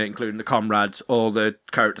 Including the comrades, all the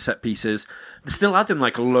character set pieces. They're still adding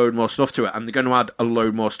like a load more stuff to it, and they're going to add a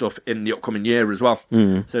load more stuff in the upcoming year as well.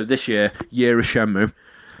 So this year of Shenmue. Of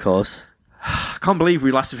course. I can't believe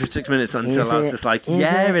we lasted for 6 minutes until I was just like,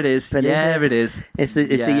 it is. It is. It's the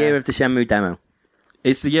year of the Shenmue demo.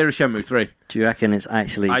 It's the year of Shenmue 3. Do you reckon it's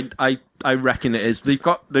actually... I reckon it is.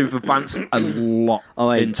 They've advanced a lot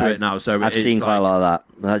into it now. So I've seen quite a lot of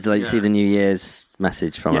that. You see the New Year's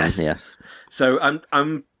message from them. Yes. So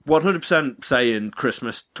I'm 100% saying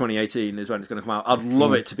Christmas 2018 is when it's going to come out. I'd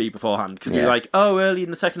love it to be beforehand, because you're like, early in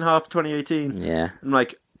the second half of 2018. Yeah. I'm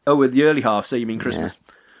like, in the early half, so you mean Christmas.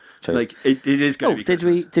 Yeah. Like, it is going to be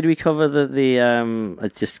Christmas. Did we cover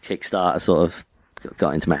the just Kickstarter sort of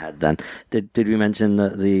got into my head then? Did we mention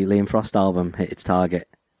that the Liam Frost album hit its target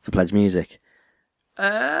for Pledge Music?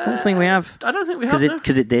 I don't think we have. I don't think we have,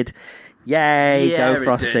 because it did. Yay, go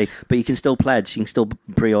Frosty. But you can still pledge. You can still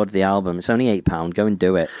pre-order the album. It's only £8. Go and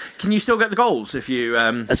do it. Can you still get the goals if you...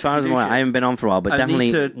 as far as I'm aware, I haven't been on for a while, but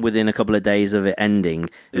definitely within a couple of days of it ending,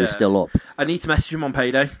 it was still up. I need to message him on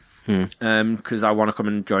payday, because I want to come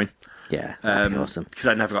and join. Yeah, that'd be awesome. Because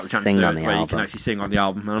I never got the chance to do it, where you can actually sing on the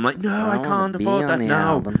album. And I'm like, no, I can't afford that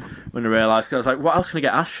now. When I realised, because I was like, what else can I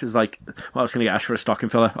get Ash? I was like, what else can I get Ash for a stocking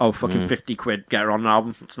filler? Oh, fucking 50 quid, get her on an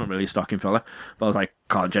album. It's not really a stocking filler. But I was like,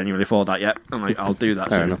 can't genuinely afford that yet. I'm like, I'll do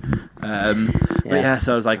that soon. But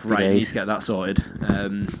so I was like, right, I need to get that sorted.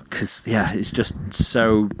 Because, it's just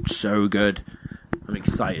so good. I'm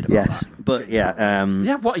excited about that. But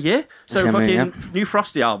what a year. So Shenmue, new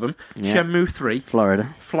Frosty album, Shenmue 3. Florida.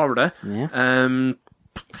 Yeah. I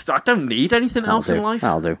don't need anything else in life.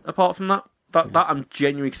 That'll do. Apart from that I'm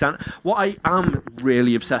genuinely excited. What I am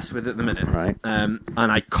really obsessed with at the minute, right? And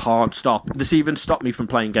I can't stop. This even stopped me from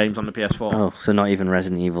playing games on the PS4. Oh, so not even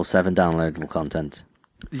Resident Evil 7 downloadable content?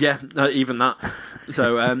 Yeah, even that.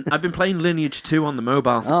 So I've been playing Lineage 2 on the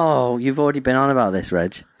mobile. Oh, you've already been on about this,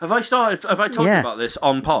 Reg. Have I told you about this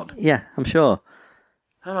on pod? Yeah, I'm sure.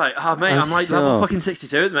 All right, mate, I'm like level fucking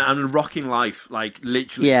 62 at the minute. I'm rocking life, like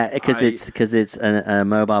literally. Yeah, because it's a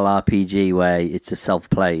mobile RPG where it's a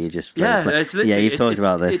self-play. You just it's literally, you've talked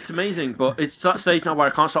about this. It's amazing, but it's that stage now where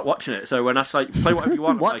I can't stop watching it. So when I like play whatever you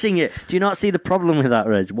want, watching it. Do you not see the problem with that,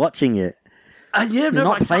 Reg? Watching it. You're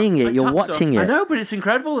not playing it, you're watching it. I know, but it's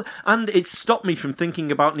incredible. And it's stopped me from thinking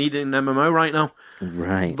about needing an MMO right now.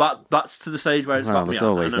 Right. That's to the stage where it's got me. There's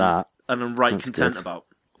always that. And I'm content about.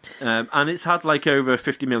 And it's had like over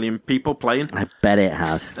 50 million people playing. I bet it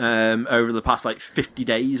has. Over the past like 50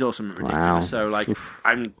 days or something ridiculous. Wow. So like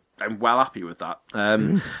I'm well happy with that.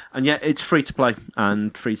 And it's free to play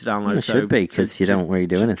and free to download. It should be, because you don't really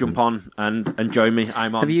do anything. Jump on and join me.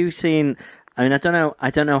 I'm on. Have you seen? I mean, I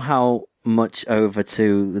don't know how much over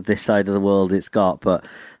to this side of the world it's got, but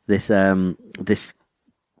this game,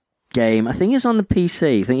 I think it's on the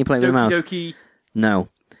PC. I think you play with the mouse. Doki. No.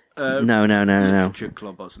 No. Literature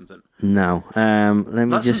Club or something. No.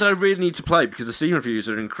 That's something I really need to play, because the Steam reviews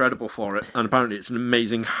are incredible for it, and apparently it's an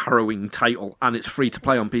amazing, harrowing title, and it's free to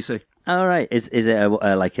play on PC. All right. Is it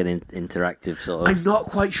like an interactive sort of? I'm not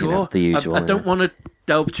quite sure. The usual. I don't want to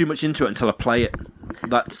delve too much into it until I play it.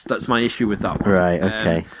 That's my issue with that one. Right.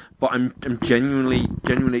 Okay. But I'm genuinely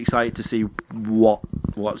excited to see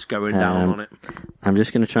what's going down on it. I'm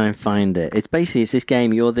just going to try and find it. It's this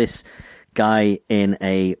game. You're this guy in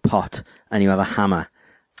a pot, and you have a hammer.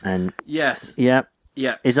 And yes. Yeah.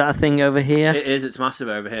 Yeah. Is that a thing over here? It is. It's massive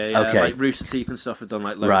over here. Yeah. Okay. Like Rooster Teeth and stuff have done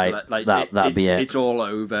like loads right. of that. Like that'd be it. It's all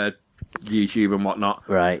over YouTube and whatnot.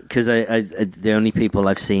 Right, because the only people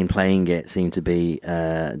I've seen playing it seem to be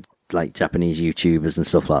like Japanese YouTubers and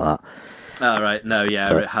stuff like that. Oh, right. No, yeah,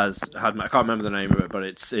 so, it has had. I can't remember the name of it, but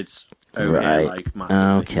it's over here, like,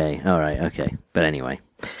 massively. Okay, all right, okay. But anyway,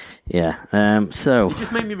 yeah. So it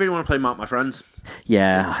just made me really want to play Mark My Friends.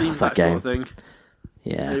 Yeah, that game. Sort of thing.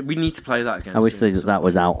 Yeah, we need to play that again. I wish that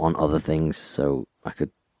was out on other things, so I could,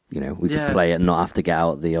 we could play it and not have to get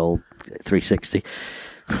out the old 360.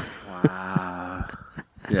 Wow.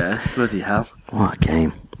 Yeah, bloody hell. What a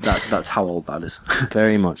game. That's how old that is.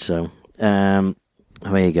 Very much so.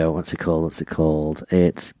 There you go. What's it called?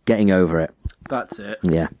 It's Getting Over It. That's it.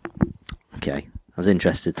 Yeah. Okay. I was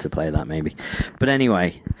interested to play that maybe. But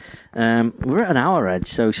anyway, we're at an hour, Reg,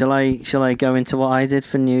 so shall I go into what I did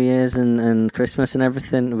for New Year's and Christmas and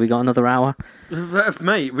everything? Have we got another hour?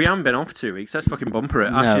 Mate, we haven't been on for 2 weeks. Let's fucking bumper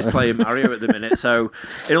it. Ash is playing Mario at the minute, so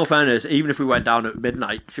in all fairness, even if we went down at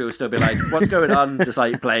midnight, she'll still be like, what's going on? Just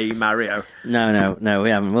like playing Mario. No, we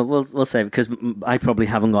haven't. We'll save it, because I probably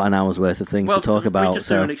haven't got an hour's worth of things to talk about. We just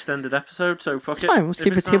do an extended episode, so fuck it. It's fine, we'll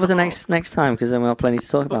keep it to the next time, because then we'll have plenty to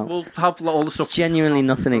talk about. We'll have all the stuff. Genuinely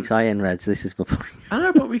nothing exciting, Reg. This is my point. I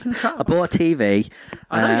know, but we can chat. I bought a TV.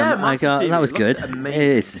 I know, yeah, TV. That was good.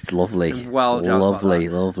 Amazing. It's lovely. Well, lovely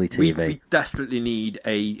TV. We desperately need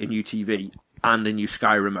a new TV and a new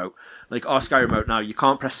Sky remote. Like our Sky remote now, you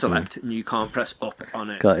can't press select and you can't press up on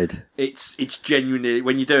it. Got it. It's genuinely,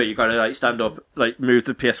 when you do it, you got to like stand up, like move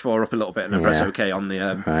the PS4 up a little bit, and then press OK on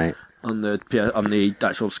the on the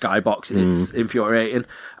actual Sky box. It's infuriating,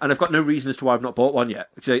 and I've got no reason as to why I've not bought one yet.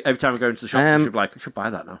 Because every time I go into the shop, I should buy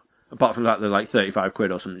that now. Apart from that, they're like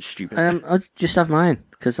 £35 or something stupid. I'll just have mine,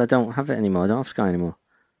 because I don't have it anymore. I don't have Sky anymore.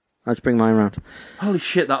 I'll just bring mine around. Holy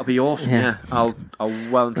shit, that'll be awesome. Yeah. I'll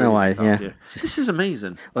well and truly you. This is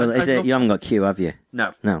amazing. Well, you haven't got Q, have you?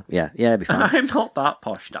 No. Yeah, it'd be fine. I'm not that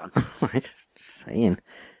posh, Dan. Right, just saying.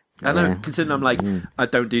 I know, considering I'm like, I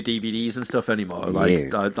don't do DVDs and stuff anymore.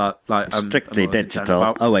 I'm strictly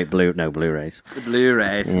digital. Oh wait, Blu-rays. The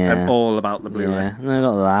Blu-rays. Yeah. I'm all about the Blu-ray. Yeah, I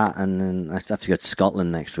got that, and then I have to go to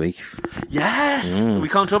Scotland next week. Yes, we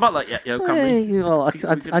can't talk about that yet, can we? Well, I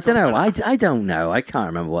don't know. I don't know. I can't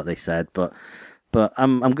remember what they said, but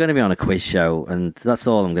I'm going to be on a quiz show, and that's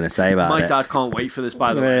all I'm going to say about it. My dad can't wait for this,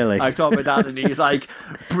 by the way. Really? I told my dad, and he's like,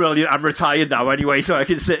 brilliant, I'm retired now anyway, so I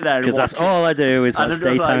can sit there and watch that's all I do is watch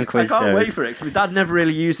daytime quiz shows. I can't wait for it, because my dad never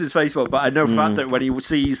really uses Facebook, but I know for fact that when he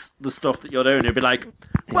sees the stuff that you're doing, he'll be like,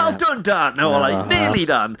 well done, Dan, or like, nearly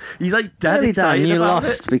done. He's like, dead excited you about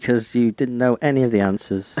lost because you didn't know any of the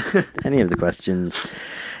answers, any of the questions.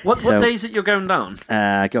 What day is it you're going down?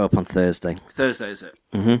 I go up on Thursday. Thursday, is it?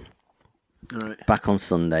 Mm-hmm. All right. Back on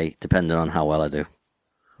Sunday, depending on how well I do.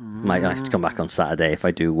 Might have to come back on Saturday if I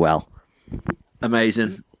do well.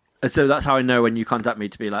 Amazing. So that's how I know when you contact me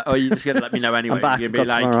to be like, oh, you're just going to let me know anyway. I'm back, you're going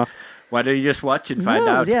to be like, tomorrow. Why don't you just watch and find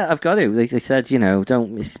out? Yeah, I've got to. They said,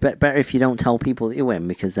 it's better if you don't tell people that you win,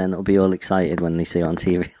 because then it'll be all excited when they see it on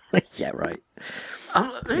TV. Yeah, right.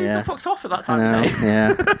 Who the fuck's off at that time of day?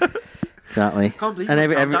 Yeah. Exactly. And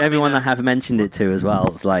everyone I have mentioned it to as well,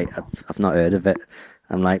 it's like, I've not heard of it.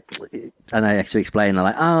 I'm like, and I actually explain, they're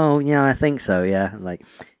like, oh, yeah, I think so, yeah. I'm like,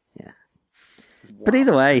 yeah. Wow. But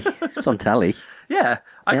either way, it's on telly. Yeah,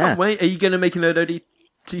 I can't wait. Are you going to make an NerdOD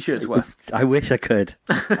t-shirts worth? I wish I could.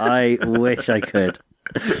 I wish I could.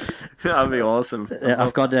 That'd be awesome.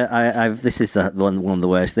 I've got to, this is one of the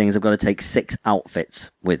worst things. I've got to take 6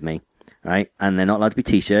 outfits with me, right? And they're not allowed to be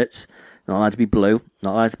t-shirts. Not allowed to be blue,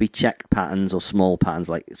 not allowed to be check patterns or small patterns,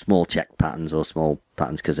 like small check patterns or small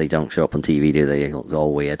patterns, because they don't show up on TV, do they? They're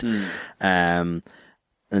all weird. And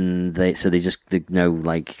they no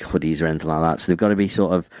like hoodies or anything like that. So they've got to be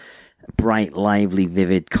sort of bright, lively,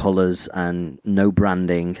 vivid colours and no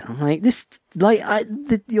branding. I'm like,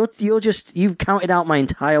 you've counted out my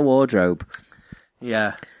entire wardrobe.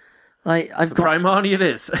 Yeah. Like I've got Primani it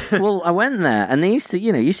is. Well, I went there and they used to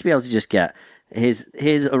be able to just get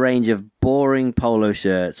here's a range of boring polo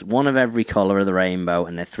shirts, one of every colour of the rainbow,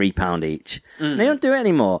 and they're £3 each. They don't do it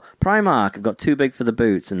anymore. Primark have got too big for the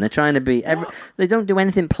boots, and they're trying to be they don't do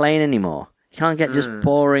anything plain anymore. You can't get just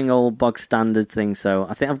boring old bog standard things. So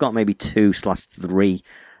I think I've got maybe 2/3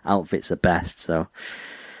 outfits at best. So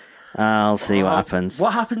I'll see what happens.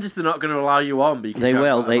 What happens if they're not going to allow you on? Because they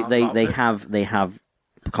will. They have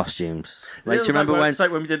costumes. Like, do you remember when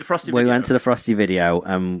we did the Frosty video? We went to the Frosty video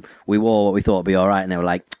and we wore what we thought would be all right, and they were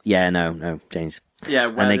like, "Yeah, no, James." Yeah,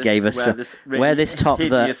 and they gave us wear this top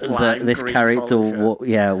that this character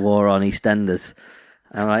wore on EastEnders.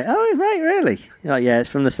 I'm like, oh right, really? Like, yeah, it's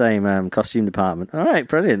from the same costume department. All right,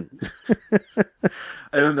 brilliant.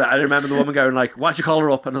 I remember the woman going like, "Why'd you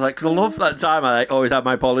collar up?" And I was like, "Because I love that time. I always had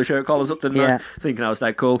my polo shirt collars up, didn't I? Thinking I was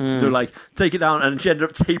that cool." They were like, "Take it down," and she ended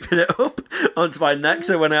up taping it up onto my neck.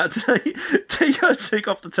 So when I had to take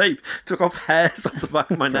off the tape, took off hairs off the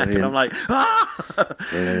back of my neck, and I'm like, "Ah!"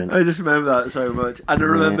 I just remember that so much, and I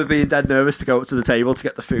remember being dead nervous to go up to the table to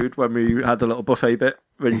get the food when we had the little buffet bit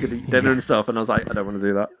when you could eat dinner and stuff, and I was like, I don't want to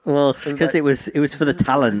do that. Well, because it was for the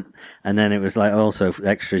talent, and then it was like also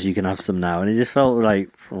extras. You can have some now, and it just felt like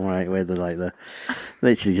all right with the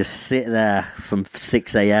literally just sit there from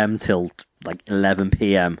 6 a.m. till like 11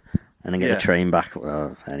 p.m. and then get the train back.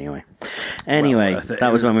 Well, anyway,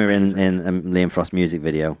 that was when we were in Liam Frost music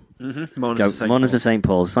video. Mourners of St.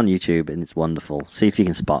 Paul's. It's on YouTube and it's wonderful. See if you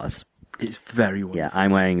can spot us. It's very wonderful. Yeah,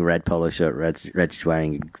 I'm wearing red polo shirt. Red's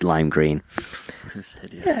wearing lime green. It's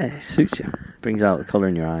hideous. Yeah, it suits you. Brings out the colour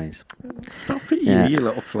in your eyes. Stop it, you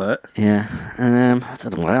little flirt. Yeah, and I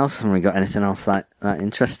don't know what else. Haven't we got anything else that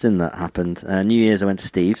interesting that happened? New Year's, I went to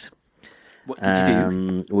Steve's. What did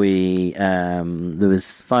you do? We there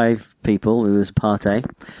was 5 people. It was a party.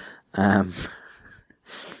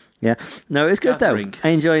 Yeah, no, it was good though. I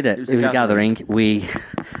enjoyed it. It was a gathering. We.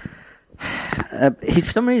 For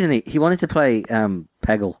some reason, he wanted to play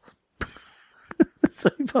Peggle. So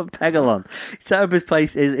he put Peggle on. He set up his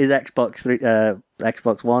Xbox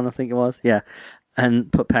One, I think it was. Yeah.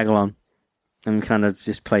 And put Peggle on. And kind of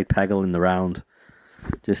just played Peggle in the round.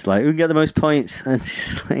 Just like, who can get the most points? And it's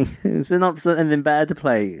just like, there's not anything better to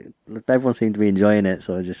play. Everyone seemed to be enjoying it,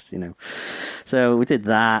 so I just, So we did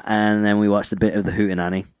that, and then we watched a bit of the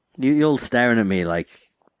Hootenanny. You're all staring at me like,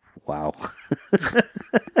 wow.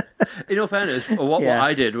 In all fairness, what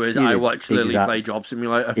I did was I watched Lily play Job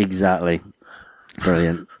Simulator. Exactly.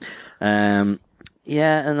 Brilliant. And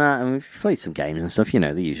we played some games and stuff,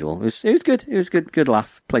 the usual. It was good. It was good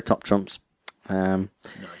laugh. Played Top Trumps.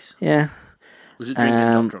 Nice. Yeah. Was it drinking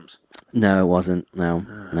Top Trumps? No, it wasn't. No.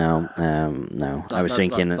 I was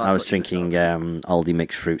drinking Aldi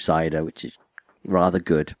mixed fruit cider, which is rather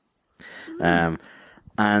good.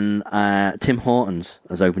 And Tim Hortons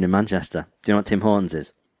has opened in Manchester. Do you know what Tim Hortons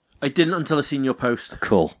is? I didn't until I seen your post.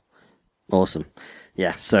 Cool. Awesome.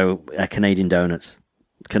 Yeah, so Canadian Donuts.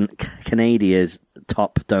 Canadia's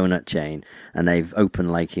top donut chain, and they've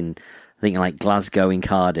opened in Glasgow, in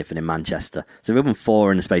Cardiff, and in Manchester. So they've opened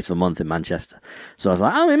 4 in the space of a month in Manchester. So I was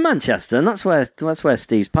like, I'm in Manchester, and that's where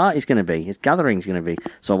Steve's party's going to be. His gathering's going to be.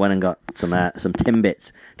 So I went and got some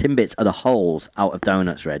Timbits. Timbits are the holes out of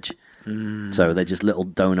donuts, Reg. So they're just little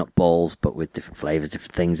donut balls, but with different flavours,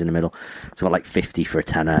 different things in the middle. So I got 50 for a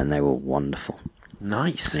tenner, and they were wonderful.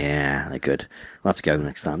 Nice. Yeah, they're good. We'll have to go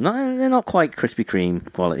next time. They're not quite Krispy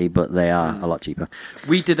Kreme quality, but they are a lot cheaper.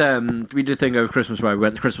 We did a thing over Christmas where we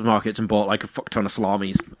went to Christmas markets and bought a fuck ton of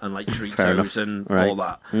salamis and Choritos and all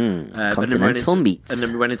that. Continental meats. And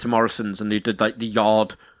then we went into Morrison's and they did the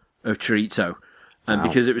yard of chorizo. And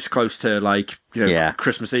because it was close to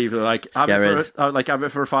Christmas Eve, they're like, have it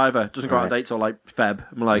for a $5. Doesn't go out of date till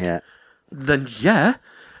Feb. And we're like, then yeah.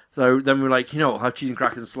 So then we're like, we'll have cheese and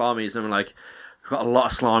crackers and salamis. And we're like, we've got a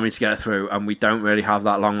lot of salami to get through, and we don't really have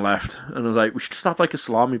that long left. And I was like, we should just have a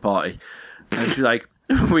salami party. And she's like,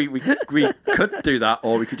 we could do that,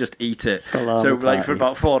 or we could just eat it. So for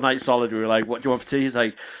about 4 nights solid, we were like, what do you want for tea? It's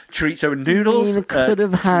like chorizo and noodles. Could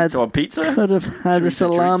have had on pizza. Could have had a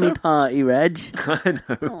salami party, Reg. I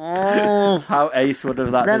know. Oh, how ace would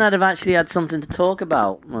have that then been? I'd have actually had something to talk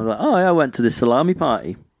about. I was like, I went to this salami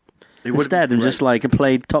party. Instead, I'm just I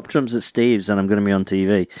played Top Trumps at Steve's, and I'm going to be on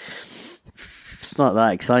TV. It's not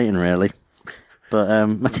that exciting, really. But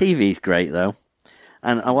my TV's great, though.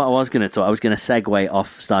 And what I was going to talk, I was going to segue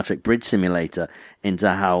off Star Trek Bridge Simulator into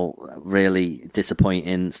how really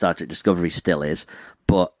disappointing Star Trek Discovery still is.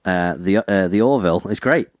 But the Orville is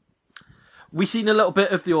great. We seen a little bit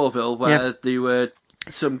of the Orville where there were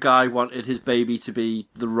some guy wanted his baby to be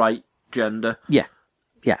the right gender. Yeah.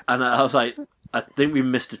 And I was like, I think we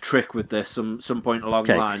missed a trick with this some point along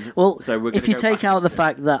the line. Well, so if you take out the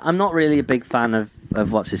fact that I'm not really a big fan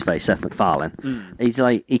of what's his face, Seth MacFarlane. He's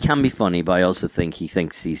he can be funny, but I also think he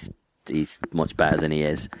thinks he's much better than he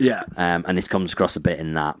is. Yeah. And it comes across a bit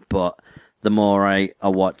in that. But the more I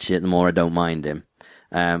watch it, the more I don't mind him.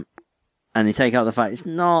 And you take out the fact it's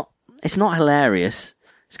not hilarious.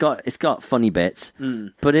 It's got funny bits,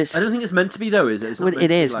 but it's. I don't think it's meant to be though, is it?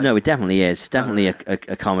 It is. No, it definitely is. It's definitely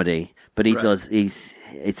a comedy, but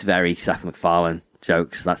it's very Seth MacFarlane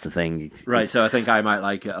jokes. That's the thing. Right. So I think I might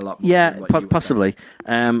like it a lot more. Yeah, possibly.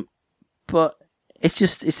 But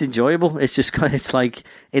it's enjoyable. It's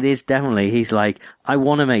it is definitely. He's like, I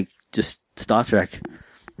want to make just Star Trek.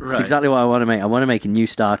 Right. It's exactly what I want to make. I want to make a new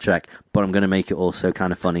Star Trek, but I'm going to make it also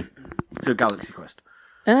kind of funny. So Galaxy Quest.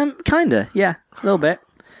 Kinda, yeah, a little bit,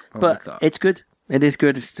 but like it's good. It is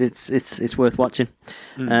good. It's worth watching.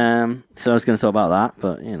 So I was going to talk about that,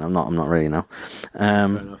 but I'm not really now.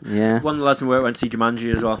 Yeah. One of the lads in work went to see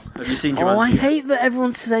Jumanji as well. Have you seen Jumanji? Oh, I hate that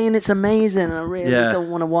everyone's saying it's amazing. I really don't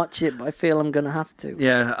want to watch it, but I feel I'm going to have to.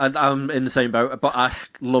 Yeah, I'm in the same boat. But Ash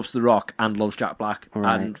loves The Rock and loves Jack Black,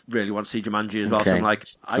 and really wants to see Jumanji as well. So I'm like,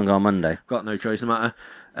 I've got on Monday. Got no choice, no matter.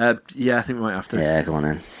 Yeah, I think we might have to. Yeah, go on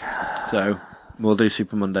in. So we'll do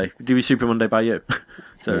Super Monday. Do we Super Monday by you?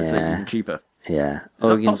 So it's even cheaper. Yeah.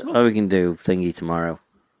 Or we can do thingy tomorrow.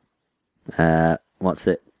 What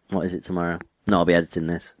is it tomorrow? No, I'll be editing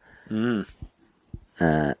this.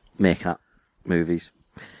 Meerkat movies.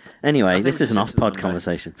 Anyway, this is an off-pod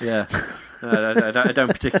conversation. Yeah. I don't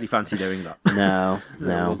particularly fancy doing that. No.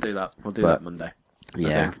 We'll do that. We'll do that Monday.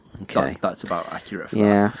 Yeah. Okay. That's about accurate for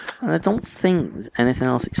that. And I don't think there's anything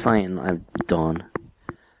else exciting I've done.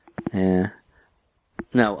 Yeah.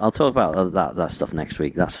 No, I'll talk about that stuff next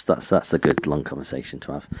week. That's a good long conversation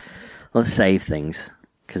to have. Let's save things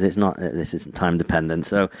because this isn't time dependent.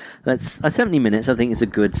 So at 70 minutes, I think it's a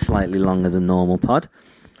good, slightly longer than normal pod.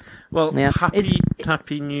 Well, yeah.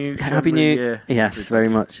 Happy New Year. Yes, very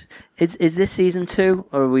much. Is this season 2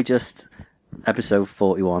 or are we just episode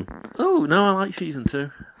 41? Oh no, I like season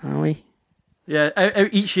 2. Are we? Yeah,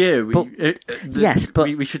 each year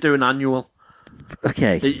we should do an annual.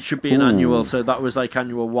 Okay. It should be an annual, so that was like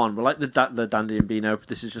annual 1. But like the Dandy and Beano,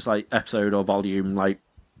 this is just like episode or volume like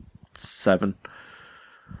 7.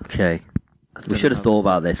 Okay. We should have thought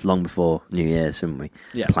about this long before New Year's, shouldn't we?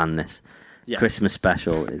 Yeah. Plan this. Yeah. Christmas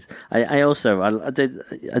special is. I don't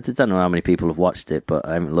know how many people have watched it, but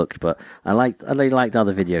I haven't looked. But I really liked how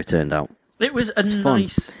the video turned out. It was a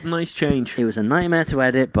nice change. It was a nightmare to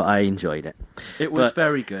edit, but I enjoyed it. It was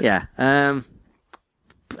very good. Yeah.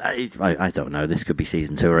 I don't know. This could be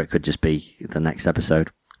season 2, or it could just be the next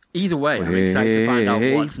episode. Either way, I'm excited to find out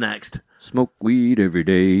what's next. Smoke weed every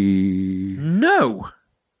day. No,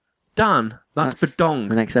 Dan, that's badong.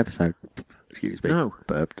 The next episode. Excuse me. No.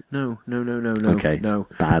 Burped. No. Okay. No.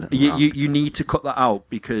 Bad. You need to cut that out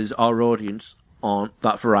because our audience aren't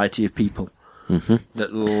that variety of people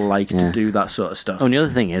that like to do that sort of stuff. Oh, and the other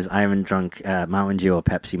thing is, I haven't drunk Mountain Dew or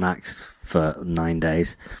Pepsi Max for 9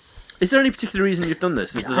 days. Is there any particular reason you've done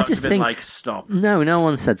this? I just think like stop. No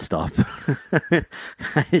one said stop.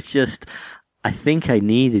 It's just I think I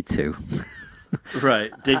needed to.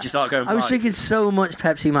 Right? Did you start going? I was drinking so much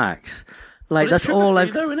Pepsi Max. Like well, that's all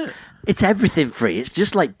I've. Though, isn't it? It's everything free. It's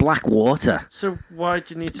just like black water. So why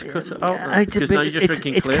do you need to cut it out? Because now you're just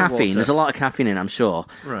drinking it's clear caffeine. Water. There's a lot of caffeine in it, I'm sure.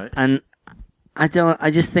 Right. And I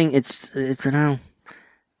just think it's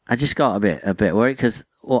I just got a bit worried because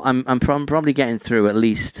I'm probably getting through at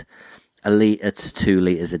least 1 litre to 2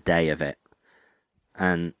 litres a day of it,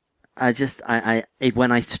 and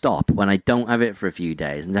when I don't have it for a few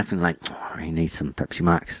days, I'm definitely like, I need some Pepsi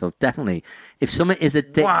Max. So definitely, if something is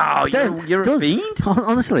addictive, wow, you're a fiend.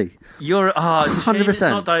 Honestly, you're it's a shame 100%. It's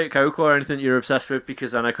not Diet Coke or anything you're obsessed with,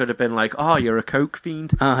 because then I could have been like, you're a Coke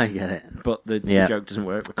fiend. Oh, I get it, but the joke doesn't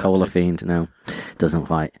work. With Cola Pepsi. fiend, no, doesn't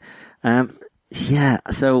quite. Yeah,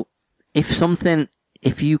 so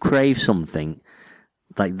if you crave something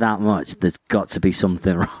like that much, there's got to be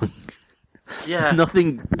something wrong. Yeah.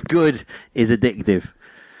 Nothing good is addictive.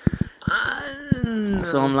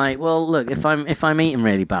 So I'm like, well, look, if I'm eating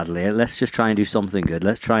really badly, let's just try and do something good.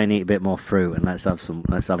 Let's try and eat a bit more fruit, and let's have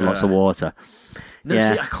lots of water. No,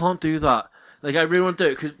 see, I can't do that. Like, I really want to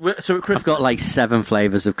do it because at Christmas, I've got like 7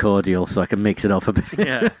 flavors of cordial, so I can mix it up a bit.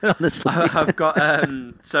 Yeah, honestly, I've got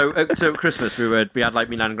so at Christmas we had like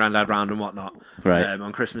my nan and granddad round and whatnot. Right.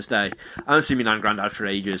 On Christmas Day, I haven't seen my nan and granddad for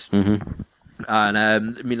ages, and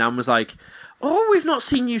my nan was like, "Oh, we've not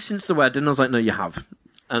seen you since the wedding." I was like, "No, you have."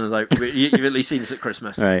 And I was like, "You've at least seen us at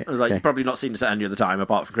Christmas." Right. I was like, "You've probably not seen us at any other time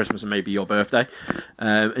apart from Christmas and maybe your birthday."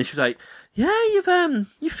 And she was like, "Yeah,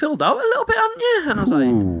 you've filled out a little bit, haven't you?" And I was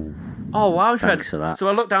like, "Oh wow!" Thanks for that. So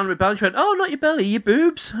I looked down at my belly and she went, "Oh, not your belly, your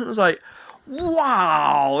boobs." And I was like,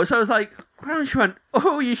 "Wow!" So I was like, and she went,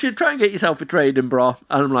 "Oh, you should try and get yourself a trading bra."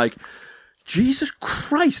 And I'm like, "Jesus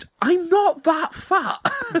Christ, I'm not that fat."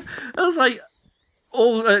 I was like,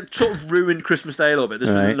 sort of ruined Christmas Day a little bit. This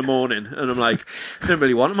was in the morning, and I'm like, I didn't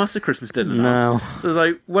really want a massive Christmas dinner now. No. So I was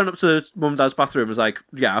like, went up to Mum and Dad's bathroom, was like,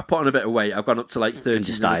 "Yeah, I've put on a bit of weight. I've gone up to like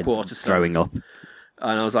 30 and a quarter stone." Throwing up.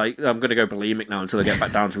 And I was like, I'm going to go bulimic now until I get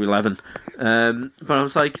back down to 11. But I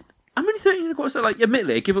was like, I'm only 13 and a quarter stone. Like,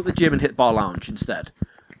 admittedly, I give up the gym and hit Bar Lounge instead.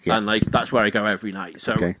 Yeah. And like, that's where I go every night.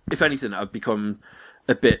 So if anything, I've become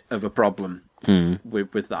a bit of a problem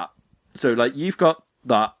with that. So like, you've got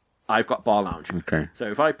that. I've got Bar Lounge. Okay. So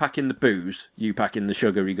if I pack in the booze, you pack in the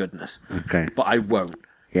sugary goodness. Okay. But I won't.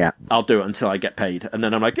 Yeah. I'll do it until I get paid. And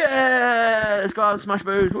then I'm like, yeah, let's go out and smash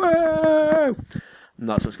booze. Whoa! And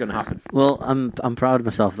that's what's going to happen. Well, I'm proud of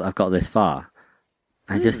myself that I've got this far.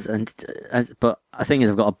 But the thing is,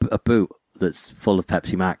 I've got a boot that's full of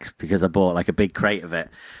Pepsi Max because I bought like a big crate of it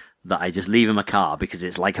that I just leave in my car because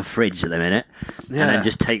it's like a fridge at the minute, and then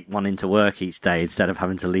just take one into work each day instead of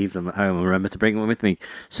having to leave them at home and remember to bring one with me.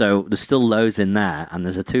 So there's still loads in there, and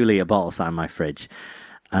there's a 2-litre bottle sat in my fridge,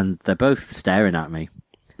 and they're both staring at me.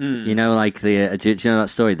 You know, like do you know that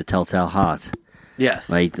story, The Telltale Heart? Yes.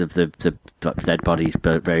 Like the dead body's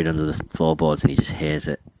buried under the floorboards, and he just hears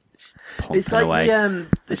it. It's like away.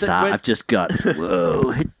 It's that I've just got.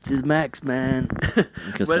 Whoa, hit the max, man!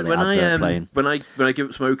 when I give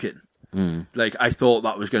up smoking, like I thought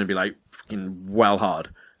that was going to be like fucking well hard,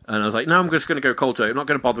 and I was like, no, I'm just going to go cold turkey. I'm not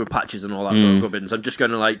going to bother with patches and all that sort of gubbins. I'm just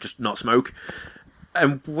going to like just not smoke.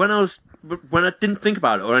 And when I didn't think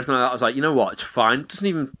about it or anything like that, I was like, you know what, it's fine. It doesn't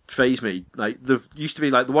even faze me. Like there used to be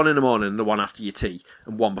like the one in the morning, the one after your tea,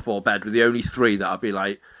 and one before bed were the only 3 that I'd be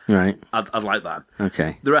like. Right. I'd like that.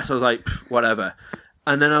 Okay. The rest I was like, whatever.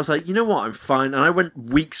 And then I was like, you know what, I'm fine. And I went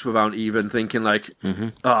weeks without even thinking like,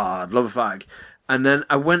 I'd love a fag. And then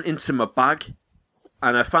I went into my bag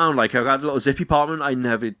and I found like I had a little zippy compartment I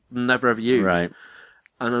never ever used. Right.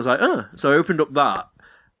 And I was like, so I opened up that.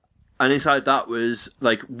 And inside that was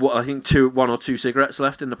like, what I think 1 or 2 cigarettes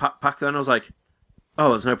left in the pack then. I was like, oh,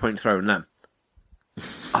 there's no point in throwing them.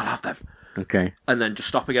 I'll have them. Okay. And then just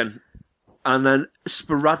stop again. And then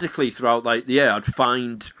sporadically throughout like the year, I'd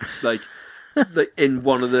find like in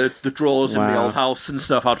one of the drawers in the old house and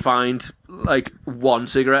stuff, I'd find like 1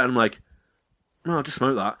 cigarette, and I'm like, no, I'll just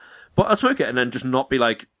smoke that. But I'd smoke it and then just not be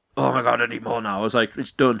like, oh my god, I need more now. I was like,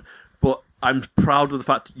 it's done. But I'm proud of the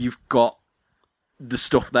fact that you've got the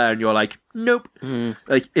stuff there, and you're like, nope.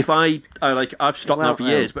 Like if I've stopped now for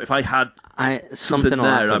years, but if I had something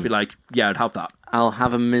there, I'd be like, yeah, I'd have that. I'll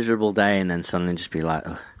have a miserable day and then suddenly just be like,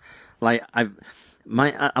 ugh. Like a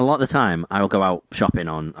lot of the time I will go out shopping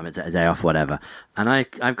on a day off, whatever, and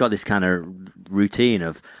I've got this kind of routine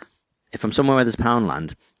of if I'm somewhere where there's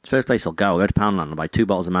Poundland, the first place I'll go to Poundland and buy 2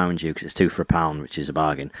 bottles of Mountain Dew because it's 2 for £1, which is a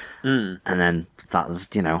bargain, and then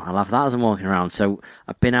that, you know, I'll have that as I'm walking around. So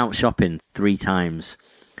I've been out shopping 3 times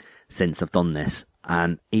since I've done this,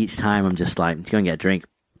 and each time I'm just like, go and get a drink.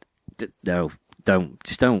 No, don't.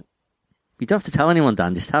 You don't have to tell anyone,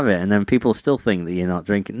 Dan. Just have it, and then people still think that you're not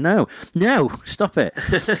drinking. No, stop it.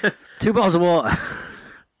 2 bottles of water.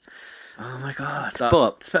 Oh my god!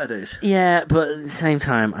 But fair days. Yeah, but at the same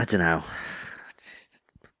time, I don't know.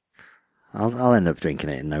 I'll end up drinking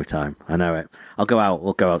it in no time. I know it. We'll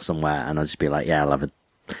go out somewhere, and I'll just be like, yeah, I'll have a.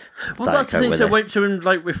 Well, that's the thing. So,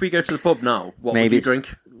 like, if we go to the pub now, what would you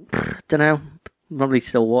drink? Don't know. Probably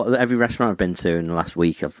still water. Every restaurant I've been to in the last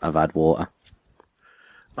week, I've had water.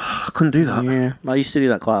 Oh, I couldn't do that. Yeah, I used to do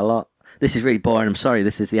that quite a lot. This is really boring. I'm sorry.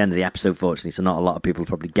 This is the end of the episode, fortunately, so not a lot of people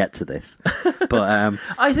probably get to this. But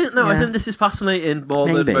I think this is fascinating more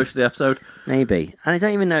than most of the episode. Maybe, and I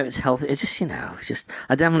don't even know it's healthy. It's just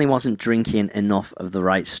I definitely wasn't drinking enough of the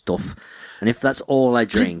right stuff. And if that's all I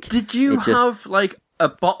drink, did you have like a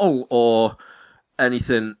bottle or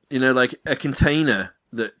anything? You know, like a container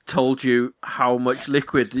that told you how much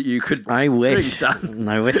liquid that you could I wish. drink, Dan.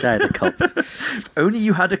 I wish I had a cup. If only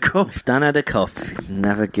you had a cup. If Dan had a cup,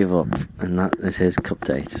 never give up. And that is his cup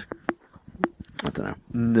date. I don't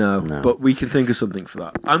know. No, but we can think of something for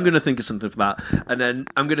that. I'm going to think of something for that. And then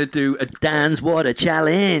I'm going to do a Dan's Water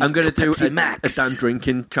Challenge. I'm going to do a Dan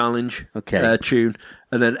drinking challenge tune.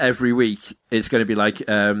 And then every week it's going to be like...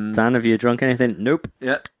 Dan, have you drunk anything? Nope.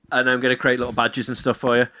 Yeah. And I'm going to create little badges and stuff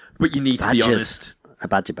for you. But you need to be honest. A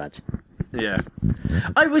badge. Yeah.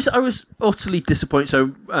 I was utterly disappointed.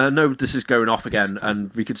 So I know this is going off again,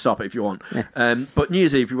 and we could stop it if you want. Yeah. But New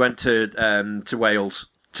Year's Eve, we went to Wales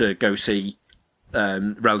to go see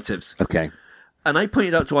relatives. Okay. And I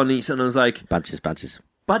pointed out to our niece, and I was like... Badges.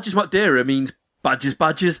 Badges Madeira means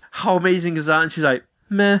badges. How amazing is that? And she's like,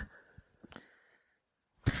 meh.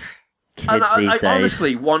 Kids these days. I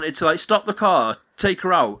honestly wanted to like stop the car, take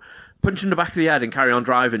her out, punch her in the back of the head and carry on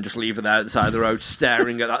driving, just leave her there at the side of the road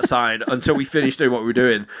staring at that sign until we finished doing what we were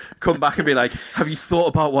doing, come back and be like, have you thought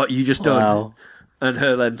about what you just done? Wow. And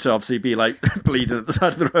her then to obviously be like bleeding at the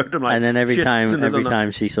side of the road. I'm like, and then every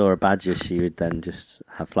time she saw a badger, she would then just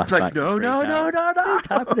have flashbacks. Like, no, it's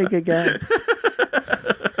happening again.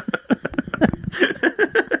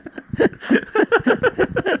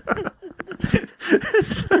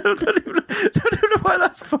 So I don't know why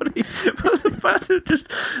that's funny. But the fact that just,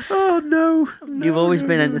 oh no. You've always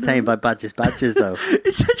been entertained by badges though.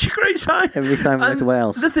 It's such a great time. Every time we go to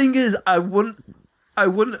Wales. The thing is, I wouldn't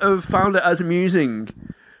have found it as amusing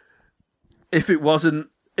if it wasn't,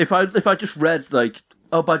 if I just read like,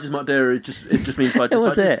 oh, Badger's Madeira, it just means Badger's. It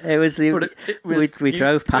was Badger's. it. It was the we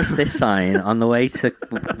drove past this sign on the way to.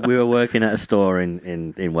 We were working at a store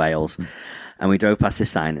in Wales, and we drove past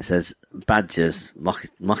this sign that says Badger's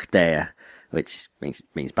Madeira, which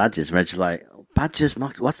means badgers. And Reg's like, badgers,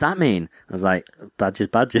 what's that mean? I was like, badgers,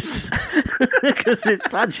 because it's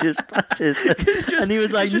badgers. And he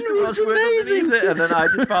was like, it's amazing. And then I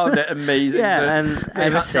just found it amazing. Yeah, and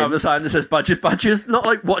ever since, have a sign that says badgers, not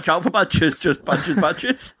like watch out for badgers, just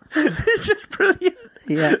badgers. It's just brilliant.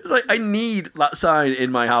 Yeah, it's like I need that sign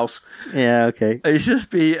in my house. Yeah, okay. It's just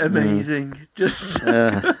be amazing. Just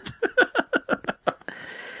so good.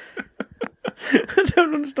 I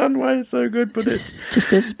don't understand why it's so good, but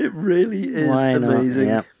just is. It really is amazing.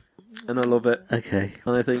 Yeah. And I love it. Okay.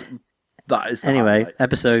 And I think that is anyway,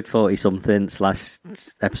 episode 40-something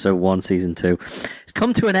 / episode 1, season 2. It's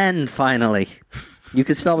come to an end, finally. You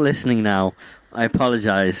can stop listening now. I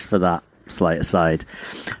apologise for that slight aside.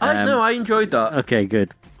 I enjoyed that. Okay,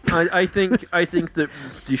 good. I think that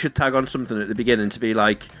you should tag on something at the beginning to be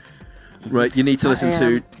like, right, you need to listen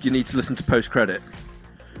to post-credit.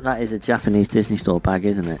 That is a Japanese Disney Store bag,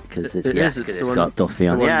 isn't it? Because it's got Duffy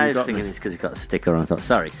on. Yeah, I was thinking it's because it's got a sticker on top.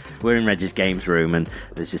 Sorry, we're in Reg's games room, and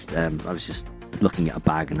there's just I was just looking at a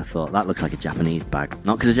bag, and I thought that looks like a Japanese bag.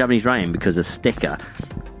 Not because of Japanese writing, because a sticker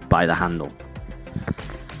by the handle.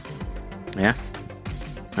 Yeah,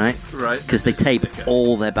 right. Because they tape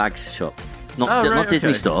all their bags shut. Not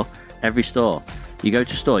Disney Store. Every store. You go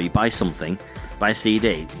to a store, you buy something, buy a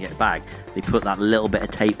CD, you get a bag. They put that little bit of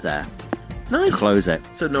tape there. Nice. Close it.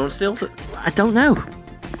 So no one steals it? I don't know.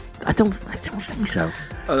 I don't think so.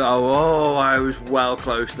 I was well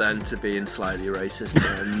close then to being slightly racist.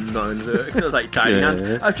 It was like tiny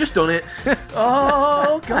hands. I've just done it.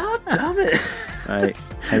 Oh, god damn it. Right.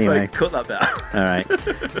 Anyway. Right, cut that bit out. All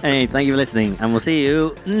right. Anyway, thank you for listening, and we'll see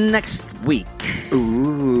you next week.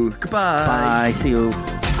 Ooh, goodbye. Bye. See you.